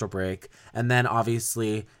orchestral break. And then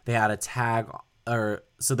obviously they had a tag, I'm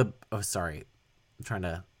trying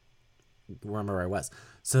to remember where I was.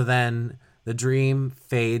 So then the dream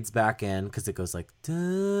fades back in because it goes like, duh,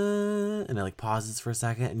 and it like pauses for a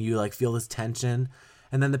second, and you like feel this tension.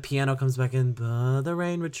 And then the piano comes back in, the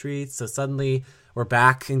rain retreats. So suddenly we're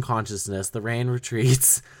back in consciousness. The rain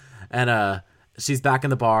retreats, and she's back in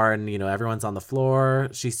the bar, and, you know, everyone's on the floor.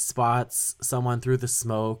 She spots someone through the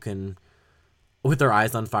smoke and with her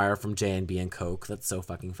eyes on fire from J&B and Coke. That's so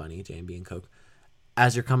fucking funny, J&B and Coke.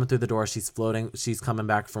 As you're coming through the door, she's floating. She's coming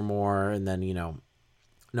back for more, and then, you know,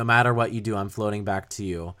 no matter what you do, I'm floating back to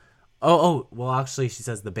you. Well, actually, she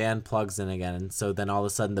says the band plugs in again. And so then all of a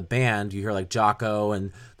sudden the band, you hear like Jocko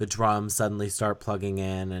and the drums suddenly start plugging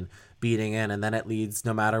in, and beating in, and then it leads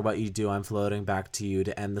no matter what you do, I'm floating back to you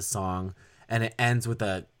to end the song, and it ends with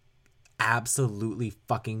a absolutely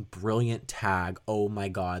fucking brilliant tag. Oh my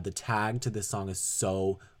god, the tag to this song is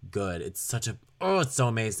so good. It's such a it's so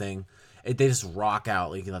amazing. They just rock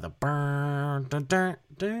out like, you know, the burn, dun, dun,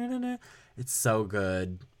 dun, dun, dun. It's so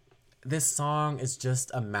good. This song is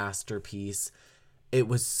just a masterpiece. It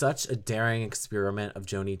was such a daring experiment of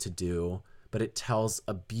Joni to do, but it tells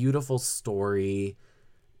a beautiful story.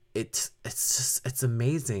 It's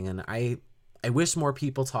amazing, and I wish more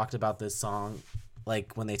people talked about this song,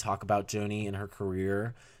 like when they talk about Joni and her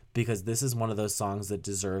career, because this is one of those songs that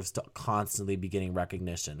deserves to constantly be getting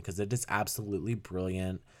recognition, because it is absolutely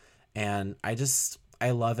brilliant, and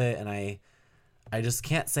I love it, and I just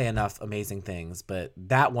can't say enough amazing things. But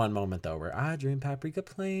that one moment though, where I dream paprika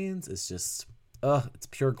plains, is just it's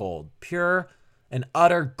pure gold, pure and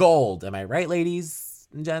utter gold. Am I right, ladies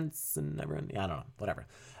and gents and everyone? Yeah, I don't know, whatever.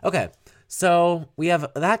 Okay, so we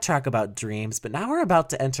have that track about dreams, but now we're about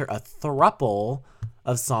to enter a throuple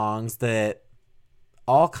of songs that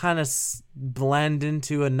all kind of blend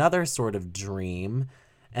into another sort of dream.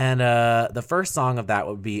 And the first song of that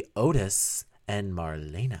would be Otis and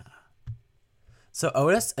Marlena. So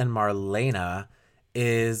Otis and Marlena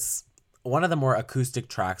is one of the more acoustic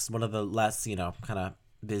tracks, one of the less, you know, kind of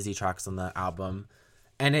busy tracks on the album.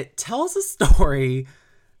 And it tells a story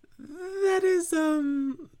that is,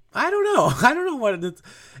 I don't know what it is.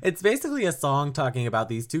 It's basically a song talking about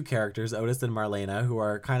these two characters, Otis and Marlena, who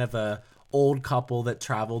are kind of a old couple that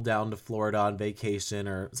traveled down to Florida on vacation,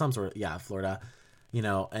 or some sort of, Florida, you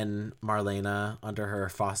know, and Marlena, under her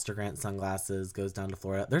Foster Grant sunglasses, goes down to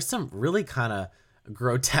Florida. There's some really kind of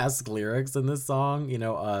grotesque lyrics in this song, you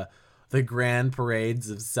know, the grand parades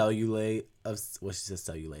of cellulite, she says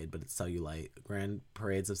cellulite, but it's cellulite. Grand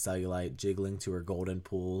parades of cellulite jiggling to her golden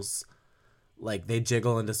pools. Like, they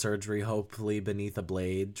jiggle into surgery, hopefully beneath a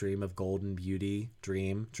blade. Dream of golden beauty.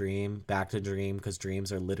 Dream, back to dream, because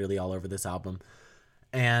dreams are literally all over this album.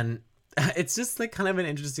 And it's just like kind of an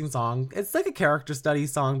interesting song. It's like a character study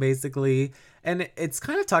song, basically. And it's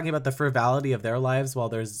kind of talking about the frivolity of their lives while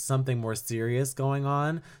there's something more serious going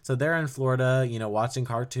on. So they're in Florida, you know, watching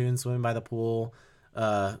cartoons, swimming by the pool,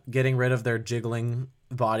 getting rid of their jiggling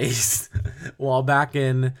bodies. While back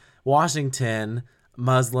in Washington,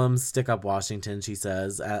 Muslims stick up Washington, she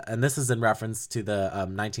says. And this is in reference to the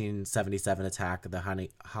 1977 attack, the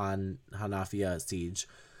Hanafiya siege.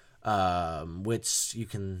 Which you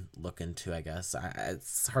can look into, I guess.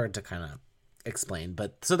 It's hard to kind of explain,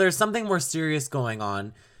 but so there's something more serious going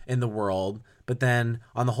on in the world, but then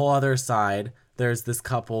on the whole other side, there's this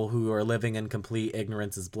couple who are living in complete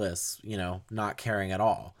ignorance is bliss, you know, not caring at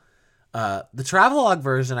all. The travelogue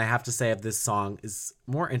version, I have to say, of this song is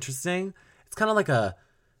more interesting. It's kind of like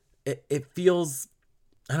it feels,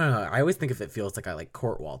 I don't know, I always think if it feels like I like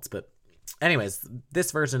court waltz, but anyways,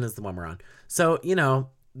 this version is the one we're on. So, you know,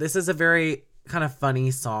 this is a very kind of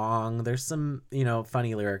funny song. There's some, you know,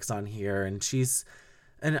 funny lyrics on here, and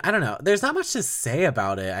I don't know, there's not much to say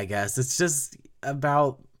about it, I guess. It's just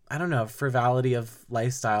about, I don't know, frivolity of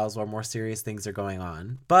lifestyles while more serious things are going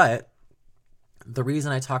on. But the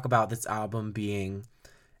reason I talk about this album being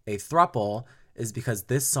a throuple is because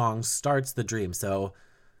this song starts the dream. So,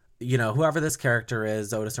 you know, whoever this character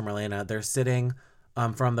is, Otis or Marlena, they're sitting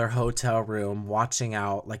from their hotel room watching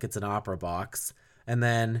out like it's an opera box. And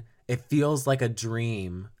then it feels like a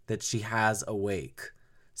dream that she has awake,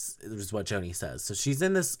 is what Joni says. So she's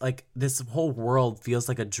in this, like, this whole world feels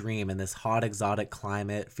like a dream in this hot, exotic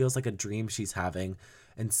climate. Feels like a dream she's having.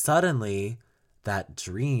 And suddenly that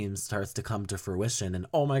dream starts to come to fruition. And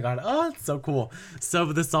oh my God, it's so cool. So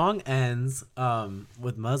the song ends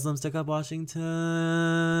with Muslims stick up Washington.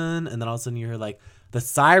 And then all of a sudden you hear, like, the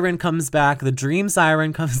siren comes back. The dream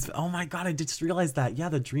siren comes. Oh my God, I just realized that. Yeah,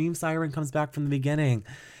 the dream siren comes back from the beginning.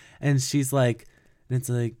 And she's like, and it's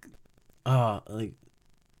like, like,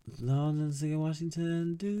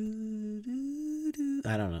 Washington.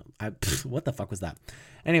 I don't know. What the fuck was that?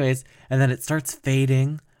 Anyways, and then it starts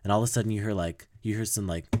fading. And all of a sudden you hear some,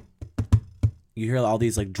 like, you hear all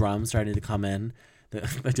these, like, drums starting to come in.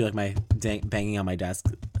 I do, like, my banging on my desk.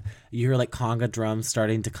 You hear, like, conga drums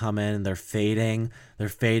starting to come in, and they're fading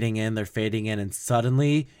in, and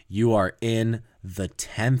suddenly you are in the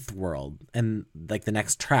 10th world. And, like, the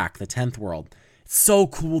next track, the 10th world. It's so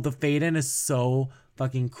cool. The fade in is so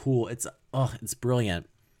fucking cool. It's brilliant.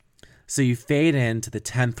 So you fade into the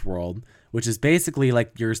 10th world, which is basically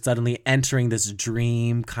like you're suddenly entering this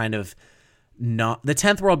dream kind of. Not the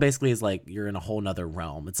 10th world basically is like you're in a whole nother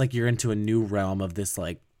realm. It's like you're into a new realm of this,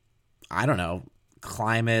 like, I don't know,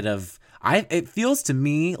 climate of, it feels to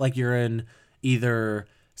me like you're in either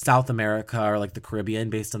South America or like the Caribbean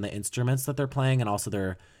based on the instruments that they're playing, and also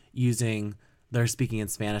they're speaking in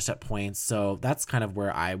Spanish at points. So that's kind of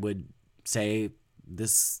where I would say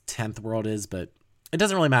this 10th world is, but it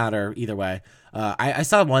doesn't really matter either way. I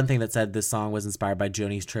saw one thing that said this song was inspired by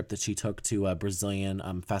Joni's trip that she took to a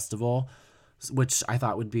Brazilian festival, which I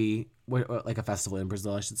thought would be like a festival in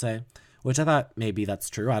Brazil, I should say, which I thought maybe that's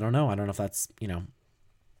true. I don't know if that's,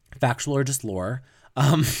 factual or just lore.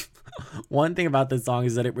 One thing about this song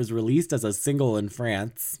is that it was released as a single in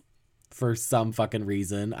France for some fucking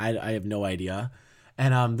reason. I have no idea.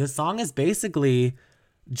 And this song is basically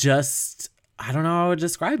just, I don't know how to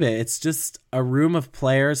describe it. It's just a room of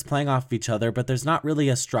players playing off each other, but there's not really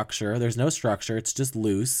a structure. There's no structure. It's just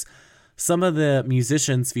loose. Some of the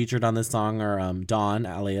musicians featured on this song are Don,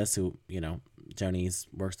 alias, who, Joni's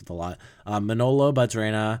works with a lot, Manolo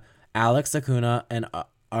Badrena, Alex Acuna, and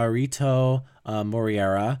Arito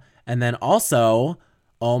Moriera. And then also,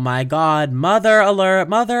 oh my God, mother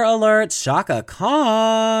alert, Shaka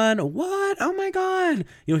Khan. What? Oh my God.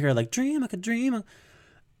 You'll hear like, dream, I could dream.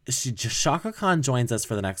 Shaka Khan joins us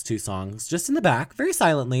for the next two songs, just in the back, very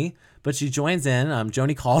silently, but she joins in.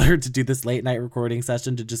 Joni called her to do this late night recording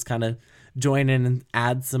session to just kind of join in and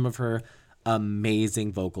add some of her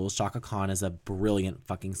amazing vocals. Shaka Khan is a brilliant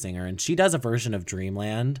fucking singer, and she does a version of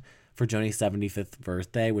Dreamland for Joni's 75th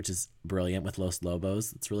birthday, which is brilliant with Los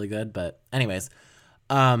Lobos. It's really good. But anyways,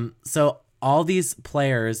 so all these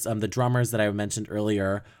players, the drummers that I mentioned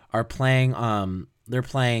earlier, are playing, they're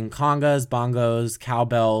playing congas, bongos,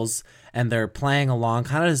 cowbells, and they're playing along,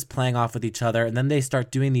 kind of just playing off with each other. And then they start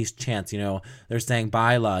doing these chants, they're saying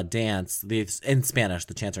baila, dance, in Spanish,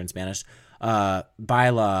 the chants are in Spanish,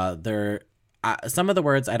 baila, some of the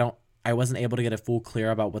words I wasn't able to get a full clear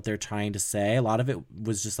about what they're trying to say. A lot of it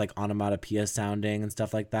was just like onomatopoeia sounding and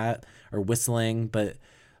stuff like that, or whistling. But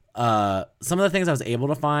some of the things I was able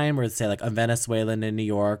to find were, say, like a Venezuelan in New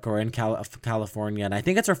York or in California. And I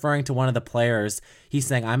think it's referring to one of the players. He's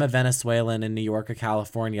saying, I'm a Venezuelan in New York or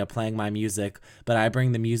California playing my music, but I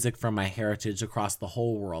bring the music from my heritage across the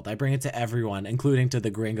whole world. I bring it to everyone, including to the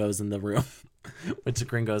gringos in the room, which the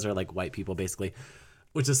gringos are like white people, basically.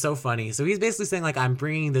 Which is so funny. So he's basically saying, like, I'm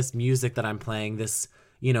bringing this music that I'm playing, this,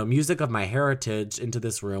 music of my heritage into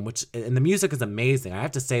this room, and the music is amazing. I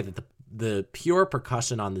have to say that the pure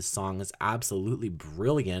percussion on this song is absolutely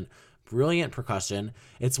brilliant percussion.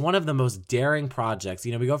 It's one of the most daring projects.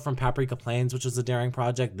 We go from Paprika Plains, which is a daring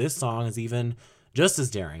project. This song is even just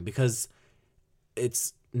as daring because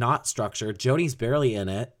it's not structured. Joni's barely in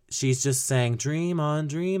it. She's just saying, dream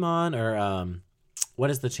on, or what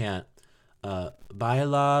is the chant?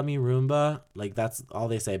 Baila mi rumba, like that's all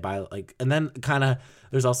they say, baila, like, and then kind of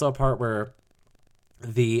there's also a part where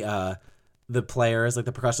the players, like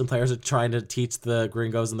the percussion players, are trying to teach the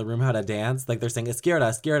gringos in the room how to dance. Like they're saying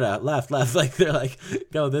izquierda, left, like they're like,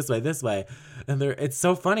 go this way, and it's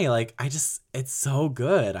so funny. Like it's so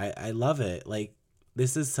good. I love it. Like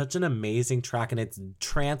this is such an amazing track, and it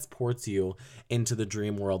transports you into the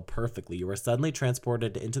dream world perfectly. You are suddenly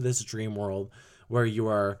transported into this dream world where you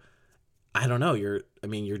are, I don't know, you're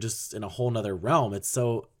just in a whole nother realm. It's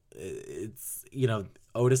Otis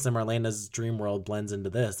and Marlena's dream world blends into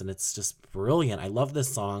this, and it's just brilliant. I love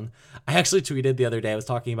this song. I actually tweeted the other day, I was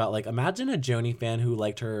talking about, like, imagine a Joni fan who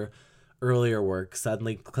liked her earlier work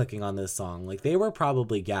suddenly clicking on this song. Like, they were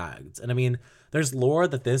probably gagged. And there's lore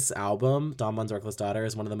that this album, Don Juans Reckless Daughter,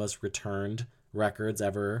 is one of the most returned records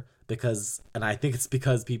ever, and I think it's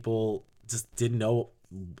because people just didn't know.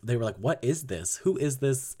 They were like, what is this? Who is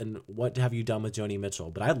this? And what have you done with Joni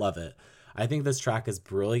Mitchell? But I love it. I think this track is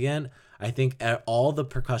brilliant. I think all the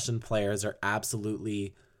percussion players are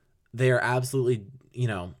absolutely, they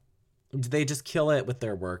just kill it with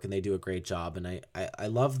their work, and they do a great job. And I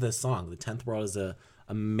love this song. The 10th World is a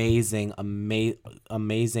amazing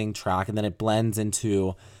track. And then it blends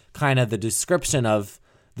into kind of the description of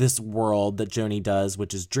this world that Joni does,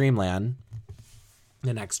 which is Dreamland,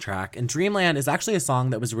 the next track. And Dreamland is actually a song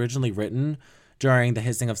that was originally written during the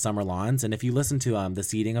Hissing of Summer Lawns. And if you listen to The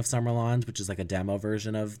Seeding of Summer Lawns, which is like a demo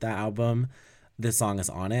version of that album, this song is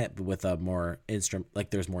on it with a more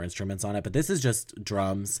there's more instruments on it. But this is just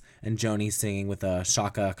drums and Joni singing with a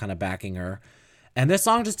Shaka kind of backing her. And this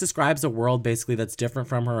song just describes a world basically that's different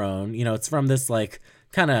from her own. It's from this like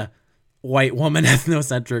kind of white woman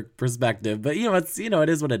ethnocentric perspective, but it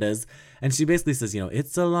is what it is. And she basically says,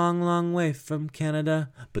 it's a long, long way from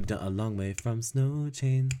Canada, but a long way from snow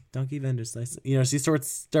chain, donkey vendor slice. She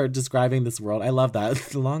start describing this world. I love that.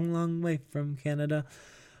 It's a long, long way from Canada,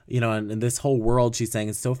 and this whole world she's saying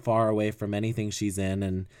is so far away from anything she's in.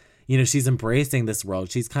 And she's embracing this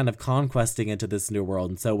world. She's kind of conquesting into this new world.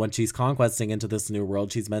 And so when she's conquesting into this new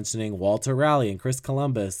world, she's mentioning Walter Raleigh and Chris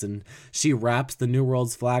Columbus. And she wraps the new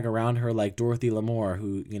world's flag around her like Dorothy Lamour,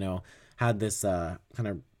 who, had this kind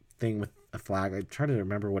of thing with a flag. I try to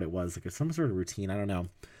remember what it was, like some sort of routine. I don't know.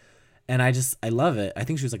 And I love it. I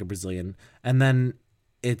think she was like a Brazilian. And then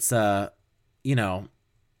it's,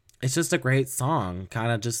 it's just a great song.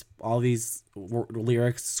 Kind of just all these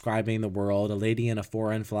lyrics describing the world. A lady in a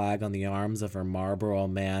foreign flag on the arms of her Marlboro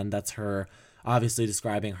man. That's her, obviously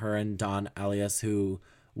describing her and Don Alias, who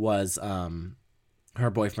was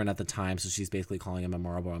her boyfriend at the time. So she's basically calling him a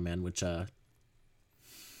Marlboro man, which the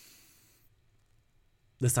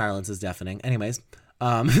silence is deafening. Anyways,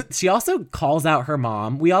 she also calls out her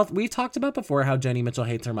mom. We talked about before how Joni Mitchell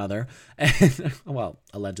hates her mother, and well,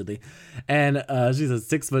 allegedly. And she says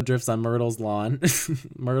 6 foot drifts on Myrtle's lawn.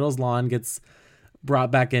 Myrtle's lawn gets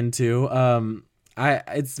brought back into.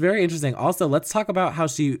 It's very interesting. Also, let's talk about how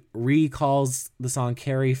she recalls the song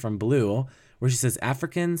Carrie from Blue, where she says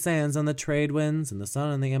African sands on the trade winds and the sun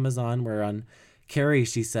on the Amazon, where on Carrie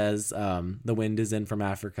she says the wind is in from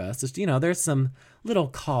Africa. So there's some little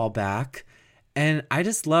callback. And I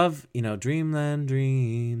just love, dreamland,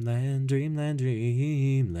 dreamland, dreamland,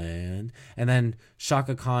 dreamland. And then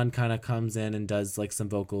Shaka Khan kind of comes in and does like some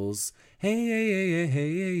vocals. Hey, hey, hey,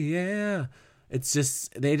 hey, hey, yeah. It's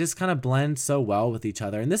just, they just kind of blend so well with each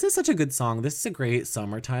other. And this is such a good song. This is a great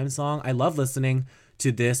summertime song. I love listening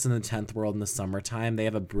to this and the 10th World in the summertime. They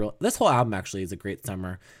have this whole album actually is a great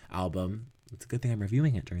summer album. It's a good thing I'm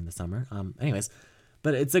reviewing it during the summer. Anyways.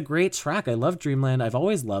 But it's a great track. I love Dreamland. I've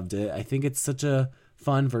always loved it. I think it's such a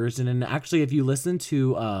fun version. And actually, if you listen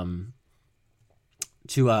to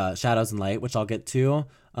Shadows and Light, which I'll get to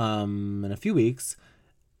in a few weeks,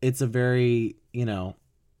 it's a very,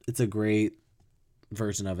 it's a great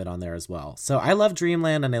version of it on there as well. So I love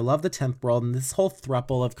Dreamland and I love the 10th World and this whole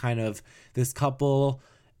throuple of kind of this couple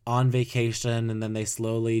on vacation, and then they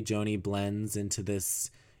slowly, Joni blends into this,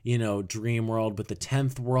 dream world with the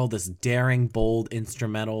 10th World, this daring, bold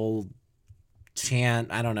instrumental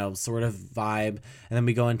chant, I don't know, sort of vibe. And then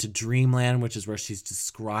we go into Dreamland, which is where she's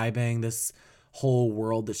describing this whole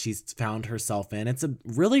world that she's found herself in. It's a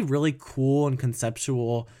really, really cool and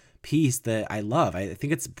conceptual piece that I love. I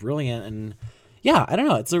think it's brilliant. And yeah, I don't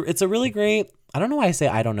know. It's a really great, I don't know why I say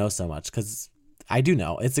I don't know so much, because I do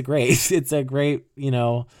know. It's a great,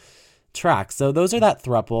 track. So those are that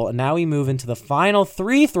throuple, and now we move into the final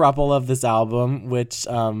 3 throuple of this album, which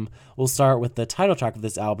we'll start with the title track of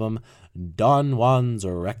this album, Don Juan's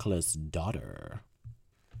Reckless Daughter.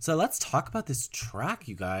 So let's talk about this track,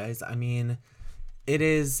 you guys. I mean, it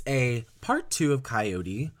is a part 2 of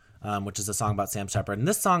Coyote, which is a song about Sam Shepard, and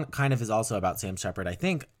this song kind of is also about Sam Shepard, I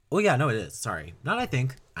think. Oh yeah, no, it is. Sorry. Not I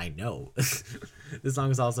think. I know. This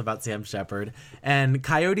song is also about Sam Shepard, and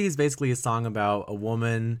Coyote is basically a song about a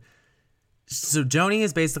woman. So Joni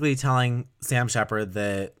is basically telling Sam Shepard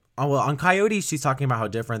that, on Coyote, she's talking about how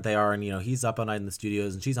different they are, and, he's up all night in the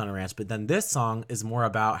studios and she's on a ranch. But then this song is more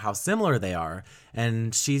about how similar they are.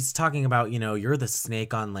 And she's talking about, you're the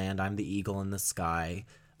snake on land, I'm the eagle in the sky.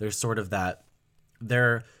 There's sort of that,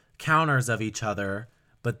 they're counters of each other,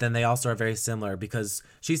 but then they also are very similar, because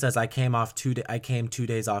she says, I came 2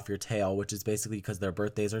 days off your tail, which is basically because their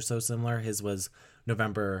birthdays are so similar. His was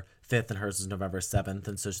November 5th and hers was November 7th.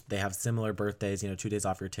 And so they have similar birthdays, 2 days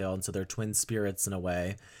off your tail. And so they're twin spirits in a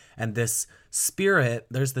way. And this spirit,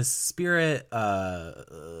 there's this spirit,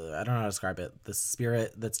 I don't know how to describe it. The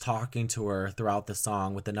spirit that's talking to her throughout the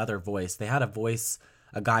song with another voice. They had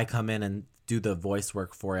a guy come in and do the voice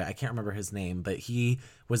work for it. I can't remember his name, but he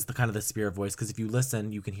was the kind of the spirit voice. Because if you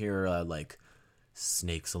listen, you can hear like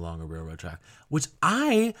snakes along a railroad track, which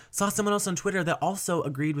I saw someone else on Twitter that also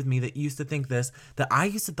agreed with me, that used to think that I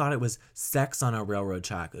used to thought it was sex on a railroad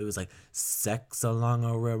track. It was like sex along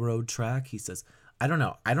a railroad track. He says, I don't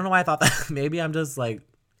know why I thought that. Maybe I'm just like,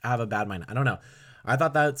 I have a bad mind. I don't know. I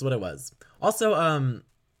thought that's what it was. Also,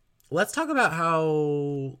 let's talk about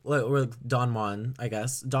how Don Juan, I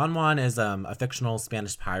guess. Don Juan is a fictional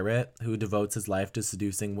Spanish pirate who devotes his life to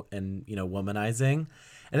seducing and, womanizing.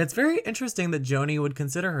 And it's very interesting that Joni would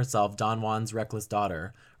consider herself Don Juan's reckless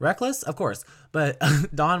daughter. Reckless? Of course. But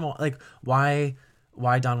Don Juan, like, why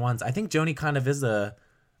Don Juan's? I think Joni kind of is a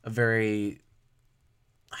very,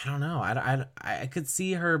 I don't know. I could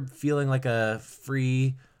see her feeling like a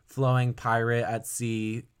free-flowing pirate at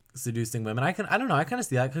sea seducing women. I don't know. I kind of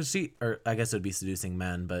see that, because or I guess it would be seducing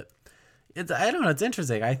men, but I don't know. It's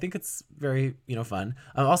interesting. I think it's very, fun.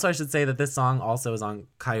 Also, I should say that this song also is on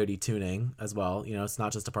Coyote tuning as well. It's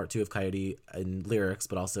not just a part 2 of Coyote in lyrics,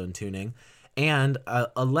 but also in tuning. And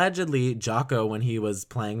allegedly, Jocko, when he was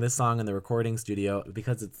playing this song in the recording studio,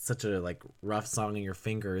 because it's such a like rough song in your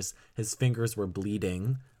fingers, his fingers were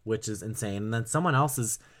bleeding, which is insane. And then someone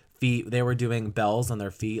else's feet, they were doing bells on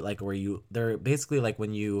their feet, like they're basically like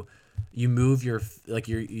when you move your, like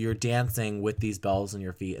you're dancing with these bells on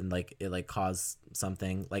your feet, and like it like caused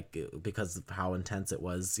something, like because of how intense it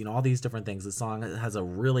was, all these different things. The song has a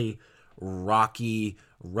really rocky,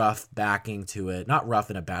 rough backing to it. Not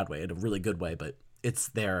rough in a bad way, in a really good way, but it's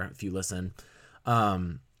there if you listen.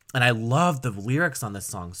 And I love the lyrics on this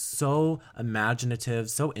song. So imaginative,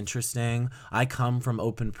 so interesting. I come from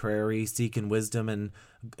open prairie, seeking wisdom and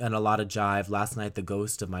a lot of jive. Last night, the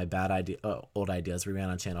ghost of my old ideas reran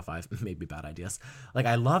on Channel 5. Maybe bad ideas. Like,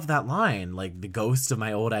 I love that line. Like, the ghost of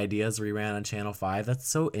my old ideas reran on Channel 5. That's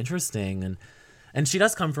so interesting. And she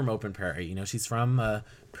does come from open prairie. She's from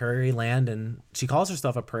prairie land, and she calls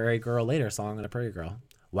herself a prairie girl later, Song and a Prairie Girl.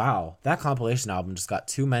 Wow, that compilation album just got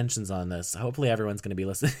 2 mentions on this. Hopefully everyone's going to be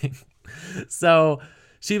listening. So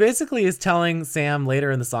she basically is telling Sam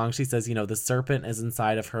later in the song, she says, the serpent is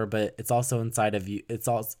inside of her, but it's also inside of you.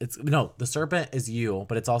 The serpent is you,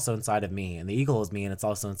 but it's also inside of me. And the eagle is me, and it's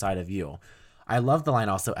also inside of you. I love the line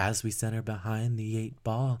also, as we center behind the 8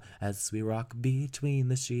 ball, as we rock between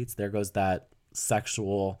the sheets. There goes that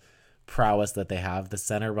sexual prowess that they have, the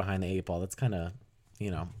center behind the 8 ball. That's kind of,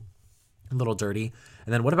 a little dirty.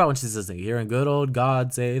 And then what about when she says, hearing good old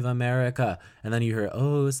God save America, and then you hear,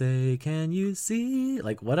 oh, say can you see,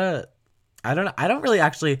 like, I don't really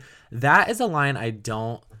actually, that is a line I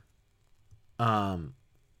don't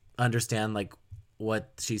understand, like,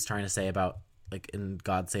 what she's trying to say about, like, in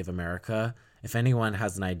God Save America. If anyone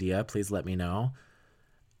has an idea, please let me know.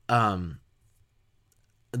 Then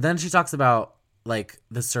she talks about, like,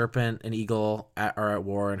 the serpent and eagle are at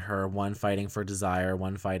war in her, one fighting for desire,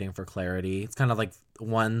 one fighting for clarity. It's kind of like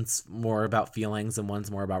one's more about feelings and one's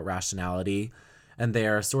more about rationality. And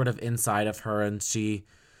they're sort of inside of her, and she,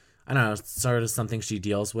 I don't know, sort of something she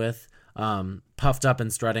deals with. Puffed up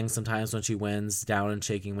and strutting sometimes when she wins, down and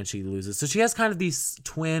shaking when she loses. So she has kind of these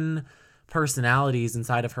twin personalities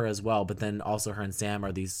inside of her as well, but then also her and Sam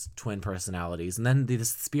are these twin personalities. And then the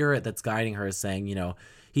spirit that's guiding her is saying,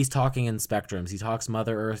 he's talking in spectrums. He talks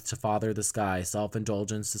Mother Earth to Father the Sky,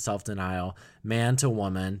 self-indulgence to self-denial, man to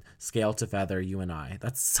woman, scale to feather, you and I.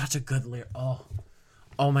 That's such a good lyric.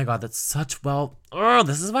 Oh my God, that's such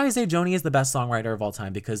this is why I say Joni is the best songwriter of all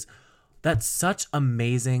time, because that's such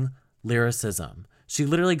amazing lyricism. She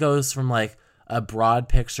literally goes from like a broad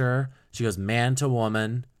picture. She goes man to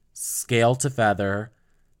woman, scale to feather,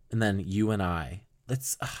 and then you and I.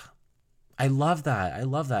 That's... I love that.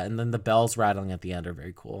 And then the bells rattling at the end are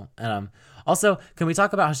very cool. And also, can we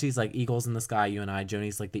talk about how she's like eagles in the sky, you and I?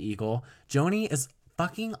 Joni's like the eagle. Joni is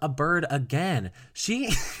fucking a bird again. She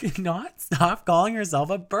cannot stop calling herself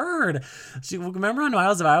a bird. She, remember on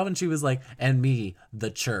Miles of Iowa when she was like, and me, the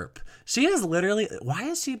chirp. She is literally, why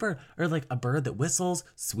is she a bird? Or like a bird that whistles,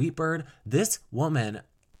 sweet bird. This woman,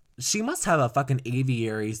 she must have a fucking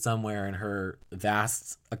aviary somewhere in her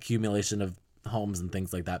vast accumulation of homes and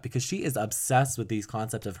things like that, because she is obsessed with these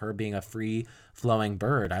concepts of her being a free flowing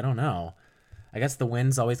bird. I don't know. I guess the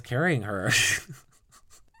wind's always carrying her.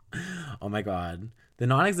 Oh my God. The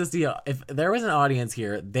non-existent, if there was an audience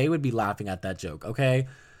here, they would be laughing at that joke. Okay.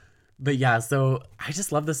 But yeah, so I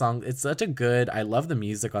just love the song. It's such a good, I love the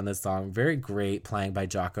music on this song. Very great playing by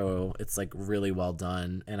Jocko. It's like really well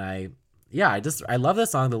done. And I love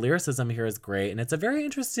this song. The lyricism here is great. And it's a very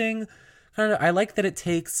interesting kind of, I like that it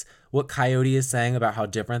takes what Coyote is saying about how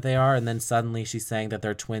different they are, and then suddenly she's saying that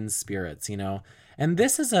they're twin spirits, And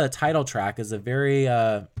this is a title track, is a very,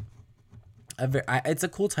 it's a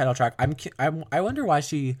cool title track. I wonder why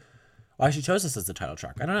she chose this as the title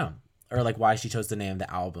track. I don't know, or like why she chose to name the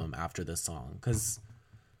album after this song. Because,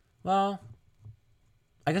 well,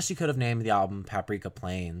 I guess she could have named the album Paprika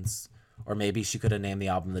Plains, or maybe she could have named the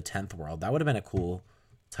album The 10th World. That would have been a cool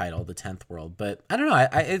title, The 10th World. But I don't know,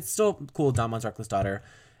 it's still cool. Don Juans Reckless Daughter,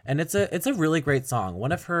 and it's a really great song,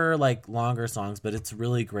 one of her like longer songs, but it's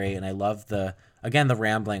really great. And I love the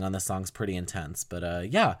rambling on this song's pretty intense,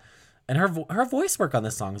 but yeah, and her voice work on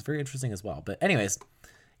this song is very interesting as well. But anyways,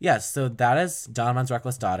 yes, so that is Don Juans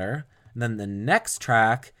Reckless Daughter. And then the next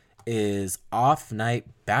track is Off Night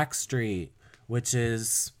Backstreet, which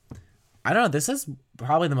is, I don't know, this is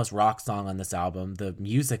probably the most rock song on this album. The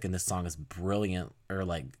music in this song is brilliant, or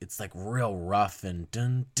like it's like real rough and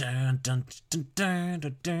dun dun dun dun dun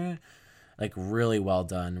dun dun, like really well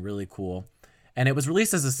done, really cool. And it was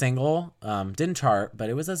released as a single, didn't chart, but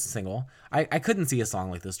it was as a single. I couldn't see a song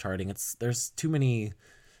like this charting. There's too many,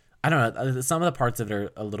 I don't know, some of the parts of it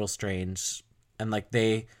are a little strange, and like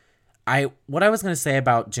what I was going to say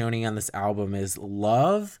about Joni on this album is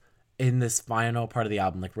love in this final part of the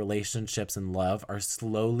album, like relationships and love are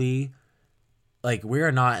slowly, like, we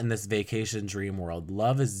are not in this vacation dream world.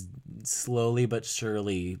 Love is slowly but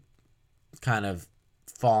surely kind of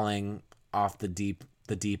falling off the deep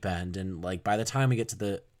end, and like by the time we get to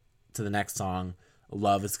the next song,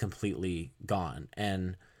 love is completely gone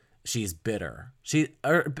and she's bitter.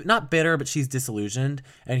 Or not bitter, but she's disillusioned.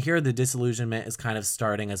 And here the disillusionment is kind of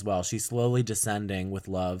starting as well. She's slowly descending with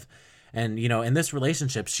love. And, you know, in this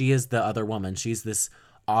relationship, she is the other woman. She's this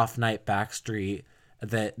off night backstreet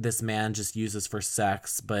that this man just uses for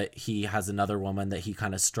sex, but he has another woman that he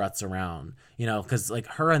kind of struts around, you know, because like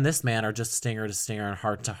her and this man are just stinger to stinger and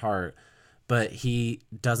heart to heart, but he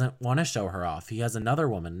doesn't want to show her off. He has another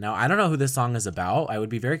woman. Now, I don't know who this song is about. I would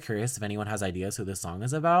be very curious if anyone has ideas who this song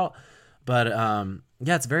is about. But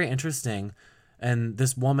yeah, it's very interesting. And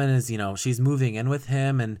this woman is, you know, she's moving in with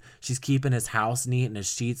him and she's keeping his house neat and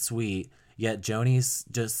his sheets sweet. Yet Joni's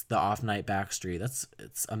just the off-night backstreet.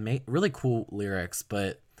 It's really cool lyrics,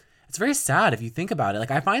 but it's very sad if you think about it. Like,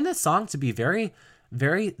 I find this song to be very,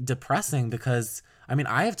 very depressing because, I mean,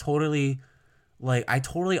 I totally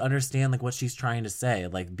understand like what she's trying to say,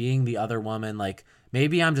 like being the other woman. Like,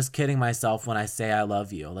 maybe I'm just kidding myself when I say I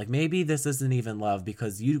love you. Like, maybe this isn't even love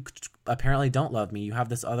because you apparently don't love me. You have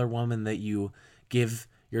this other woman that you give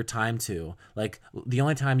your time to. Like, the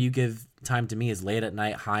only time you give time to me is late at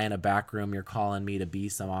night, high in a back room. You're calling me to be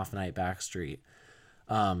some off night backstreet.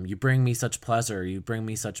 You bring me such pleasure. You bring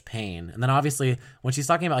me such pain. And then obviously when she's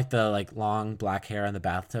talking about like the like long black hair and the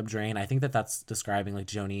bathtub drain, I think that that's describing like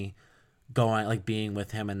Joni going, like being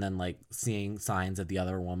with him and then like seeing signs of the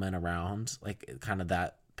other woman around, like kind of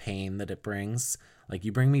that pain that it brings. Like,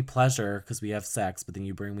 you bring me pleasure because we have sex, but then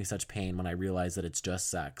you bring me such pain when I realize that it's just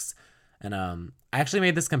sex. And I actually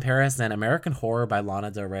made this comparison. American Horror by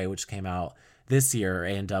Lana Del Rey, which came out this year,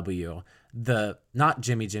 A&W, the not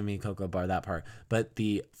Jimmy Jimmy Cocoa Bar, that part, but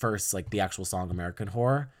the first, like the actual song American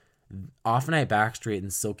Horror, Off Night Backstreet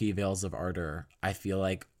and Silky Veils of Ardor, I feel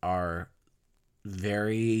like are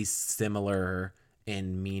very similar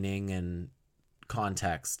in meaning and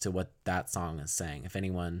context to what that song is saying. If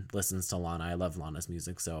anyone listens to Lana, I love Lana's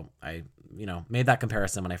music, so I, you know, made that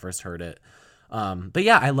comparison when I first heard it. But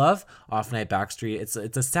yeah, I love Off Night Backstreet. It's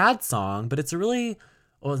a sad song, but it's a really,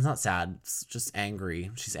 well, it's not sad. It's just angry.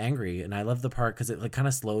 She's angry. And I love the part because it like kind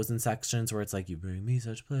of slows in sections where it's like, you bring me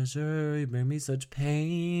such pleasure, you bring me such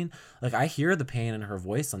pain. Like, I hear the pain in her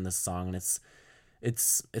voice on this song, and it's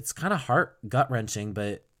kind of gut wrenching,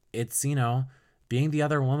 but it's, you know, being the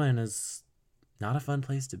other woman is not a fun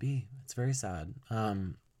place to be. It's very sad.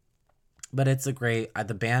 But it's a great,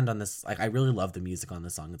 the band on this, like, I really love the music on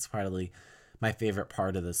this song. It's probably my favorite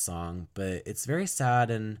part of this song, but it's very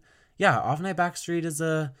sad. And yeah, Off Night Backstreet is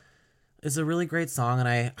a really great song, and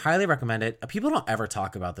I highly recommend it. People don't ever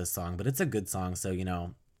talk about this song, but it's a good song. So, you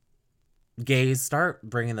know, gays, start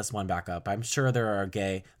bringing this one back up. I'm sure there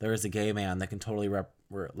is a gay man that can totally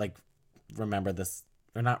remember this,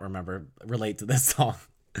 or not remember, relate to this song.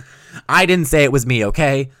 I didn't say it was me,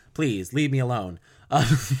 okay? Please leave me alone.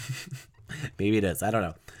 Maybe it is. I don't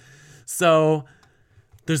know. So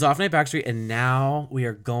there's Off Night Backstreet, and now we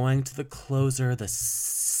are going to the closer, the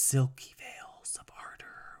Silky Veils of Ardor.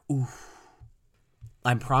 Ooh.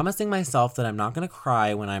 I'm promising myself that I'm not going to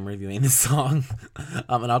cry when I'm reviewing this song.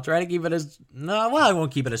 And I'll try to keep it I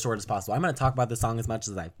won't keep it as short as possible. I'm going to talk about this song as much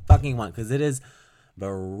as I fucking want because it is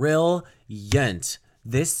brilliant.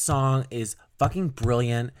 This song is fucking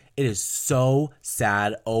brilliant. It is so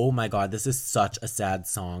sad. Oh my God, this is such a sad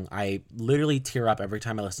song. I literally tear up every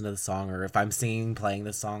time I listen to the song, or if I'm playing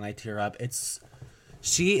this song, I tear up.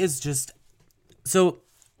 She is just, so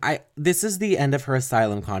this is the end of her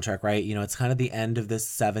Asylum contract, right? You know, it's kind of the end of this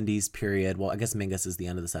 70s period. Well, I guess Mingus is the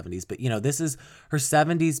end of the 70s, but you know, this is her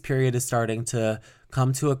 70s period is starting to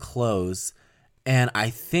come to a close. And I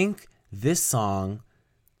think this song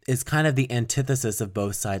is kind of the antithesis of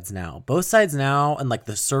Both Sides Now. Both Sides Now and like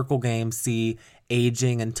the circle game, see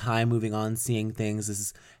aging and time moving on, seeing things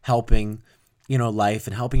is helping, you know, life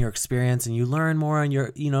and helping your experience, and you learn more and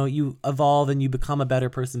you evolve and you become a better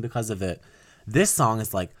person because of it. This song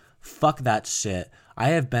is like, fuck that shit. I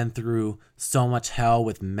have been through so much hell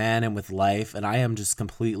with men and with life, and I am just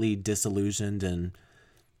completely disillusioned and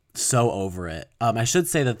so over it. I should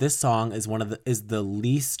say that this song is is the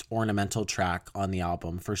least ornamental track on the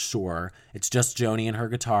album for sure. It's just Joni and her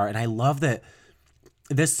guitar, and I love that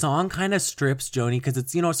this song kind of strips Joni, because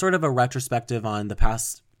it's, you know, sort of a retrospective on the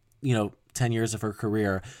past, you know, 10 years of her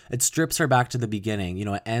career. It strips her back to the beginning. You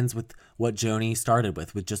know, it ends with what Joni started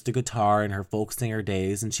with just a guitar and her folk singer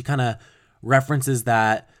days, and she kind of references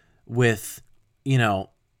that with, you know,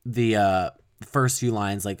 the first few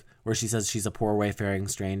lines, like where she says she's a poor wayfaring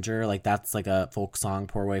stranger, like that's like a folk song,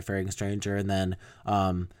 poor wayfaring stranger. And then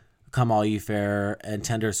come all ye fair and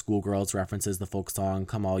tender schoolgirls references the folk song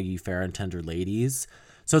Come All Ye Fair and Tender Ladies.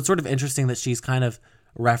 So it's sort of interesting that she's kind of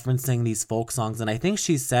referencing these folk songs, and I think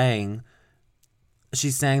she's saying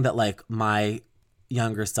that like my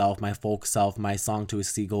younger self, my folk self, my Song to a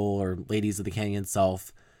Seagull or Ladies of the Canyon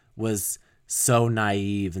self was so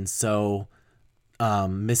naive and so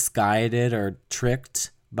misguided or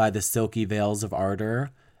tricked by the silky veils of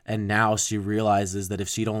ardor, and now she realizes that if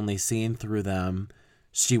she'd only seen through them,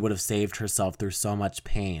 she would have saved herself through so much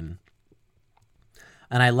pain.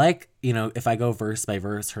 And I like, you know, if I go verse by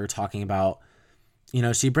verse, her talking about, you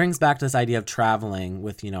know, she brings back this idea of traveling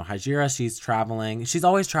with, you know, Hajira. She's traveling. She's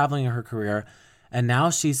always traveling in her career. And now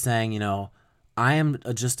she's saying, you know, I am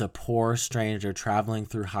just a poor stranger traveling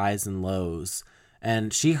through highs and lows.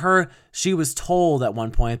 And she was told at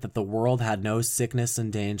one point that the world had no sickness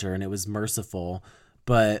and danger and it was merciful.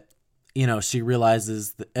 But, you know, she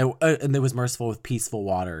realizes that and it was merciful with peaceful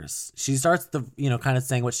waters. She starts kind of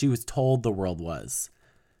saying what she was told the world was.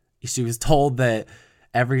 She was told that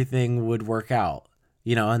everything would work out,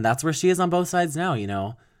 you know, and that's where she is on both sides now, you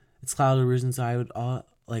know. It's cloud illusions. I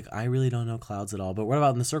really don't know clouds at all. But what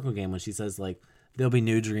about in the circle game when she says, like, there'll be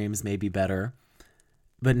new dreams, maybe better.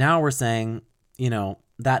 But now we're saying, you know,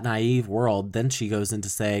 that naive world. Then she goes into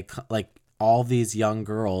say, like, all these young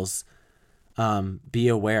girls, be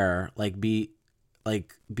aware,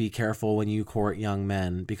 be careful when you court young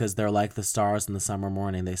men, because they're like the stars in the summer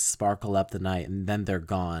morning. They sparkle up the night and then they're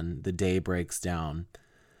gone. The day breaks down.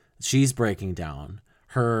 She's breaking down.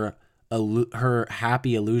 Her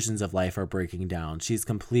happy illusions of life are breaking down. She's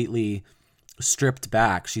completely stripped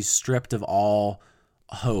back. She's stripped of all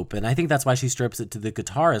hope. And I think that's why she strips it to the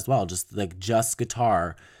guitar as well. Just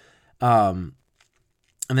guitar. And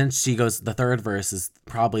then she goes, the third verse is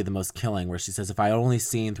probably the most killing, where she says, if I only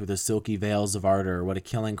seen through the silky veils of ardor what a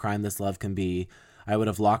killing crime this love can be, I would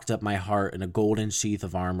have locked up my heart in a golden sheath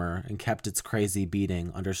of armor and kept its crazy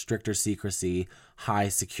beating under stricter secrecy, high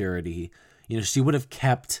security. You know, she would have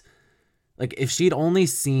kept, like, if she'd only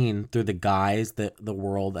seen through the guise that the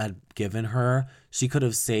world had given her, she could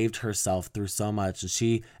have saved herself through so much.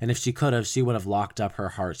 And if she could have, she would have locked up her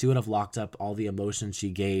heart. She would have locked up all the emotion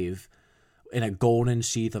she gave in a golden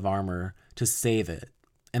sheath of armor to save it.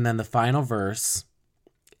 And then the final verse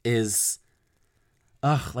is,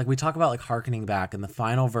 like we talk about like hearkening back. In the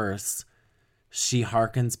final verse, she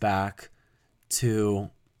harkens back to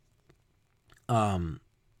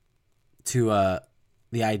the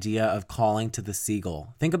idea of calling to the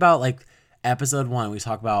seagull. Think about like episode 1, we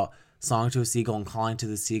talk about Song to a Seagull and calling to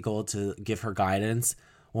the seagull to give her guidance.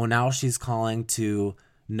 Well, now she's calling to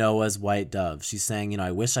Noah's white dove. She's saying, you know,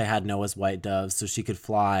 I wish I had Noah's white dove so she could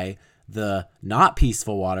fly the not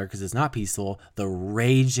peaceful water, because it's not peaceful, the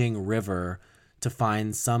raging river, to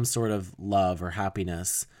find some sort of love or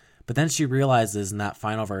happiness. But then she realizes in that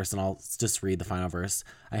final verse, and I'll just read the final verse,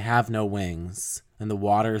 I have no wings and the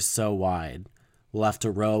water is so wide. We'll have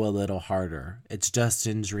to row a little harder. It's just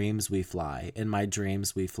in dreams we fly. In my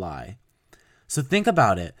dreams we fly. So think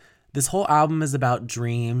about it. This whole album is about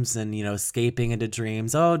dreams and, you know, escaping into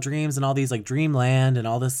dreams. Oh, dreams and all these like dreamland and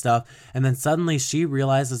all this stuff. And then suddenly she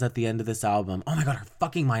realizes at the end of this album, oh my God, her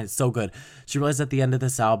fucking mind is so good. She realizes at the end of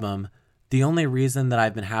this album, the only reason that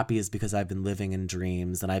I've been happy is because I've been living in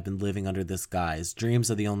dreams and I've been living under this guise. Dreams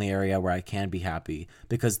are the only area where I can be happy,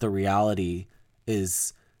 because the reality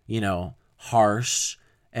is, you know, harsh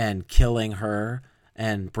and killing her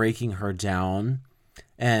and breaking her down.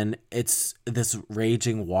 And it's this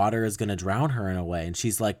raging water is going to drown her in a way. And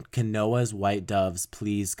she's like, can Noah's white doves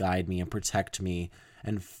please guide me and protect me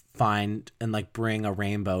and find and like bring a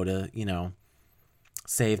rainbow to, you know,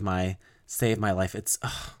 save my life. It's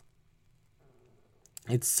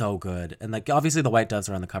so good. And like, obviously the white doves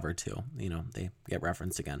are on the cover too. You know, they get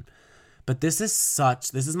referenced again. But this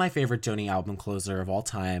is my favorite Joni album closer of all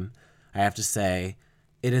time. I have to say,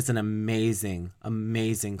 it is an amazing,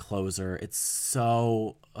 amazing closer. It's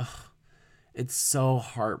so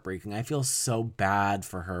heartbreaking. I feel so bad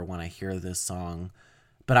for her when I hear this song,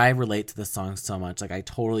 but I relate to this song so much. Like, I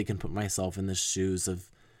totally can put myself in the shoes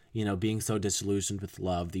of, you know, being so disillusioned with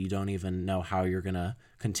love that you don't even know how you're gonna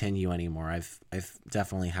continue anymore. I've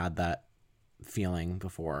definitely had that feeling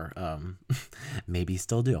before. Maybe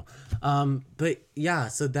still do. But yeah,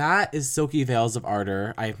 so that is Silky Veils of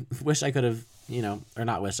Ardor. I wish I could have, you know, or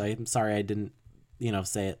not wish, I'm sorry I didn't, you know,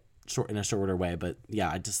 say it in a shorter way, but yeah,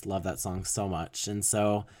 I just love that song so much. And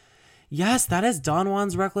so, yes, that is Don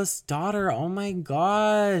Juan's Reckless Daughter. Oh my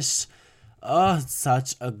gosh. Oh, it's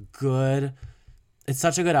such a good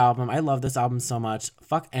album. I love this album so much.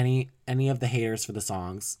 Fuck any of the haters for the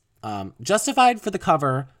songs. Justified for the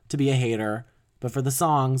cover to be a hater, but for the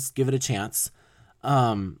songs, give it a chance.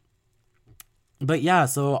 But yeah,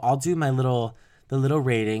 so I'll do the little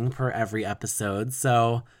rating per every episode.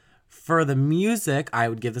 So for the music, I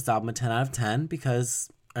would give this album a 10 out of 10 because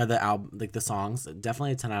or the album like the songs,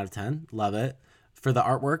 definitely a 10 out of 10. Love it. For the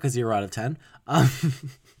artwork, a 0 out of 10.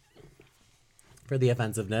 For the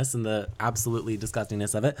offensiveness and the absolutely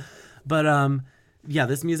disgustingness of it. But yeah,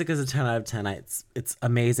 this music is a 10 out of 10. It's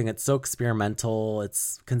amazing. It's so experimental,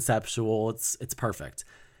 it's conceptual, it's perfect.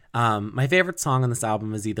 My favorite song on this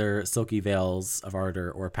album is either Silky Veils of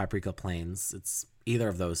Ardor or Paprika Plains. It's either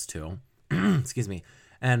of those two. Excuse me.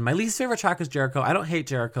 And my least favorite track is Jericho. I don't hate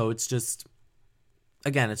Jericho. It's just,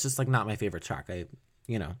 again, it's just like not my favorite track.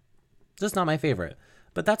 Just not my favorite.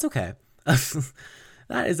 But that's okay.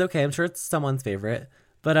 That is okay. I'm sure it's someone's favorite.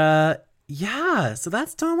 But yeah, so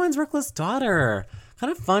that's Don Juans Reckless Daughter.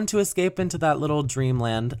 Kind of fun to escape into that little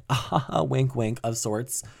dreamland, wink wink of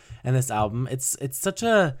sorts in this album. It's such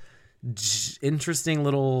a interesting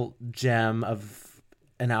little gem of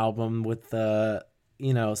an album with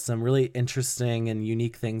some really interesting and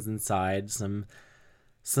unique things inside, some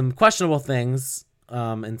questionable things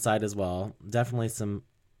inside as well. Definitely some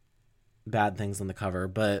bad things on the cover,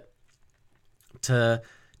 but to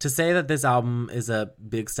say that this album is a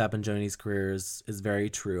big step in Joni's career is very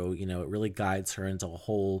true. It really guides her into a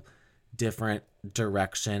whole different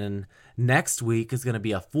direction. And next week is going to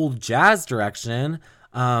be a full jazz direction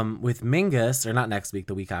with Mingus, or not next week,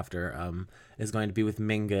 the week after, is going to be with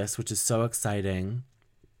Mingus, which is so exciting.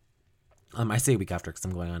 I say week after because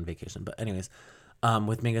I'm going on vacation, but anyways,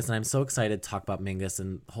 with Mingus, and I'm so excited to talk about Mingus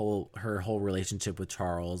and her whole relationship with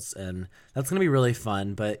Charles, and that's gonna be really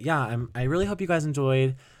fun. But yeah, I really hope you guys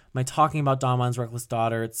enjoyed my talking about Don Juan's Reckless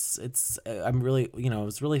Daughter. It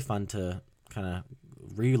was really fun to kind of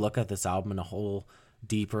re-look at this album in a whole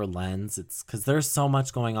deeper lens. It's because there's so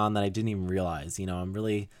much going on that I didn't even realize. I'm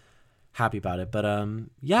really happy about it. But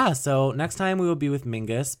yeah, so next time we will be with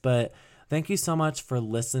Mingus. But thank you so much for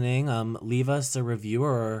listening. Leave us a review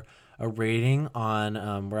or a rating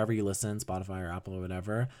on wherever you listen, Spotify or Apple or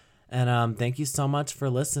whatever. And thank you so much for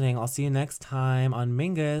listening. I'll see you next time on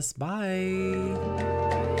Mingus.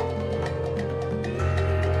 Bye.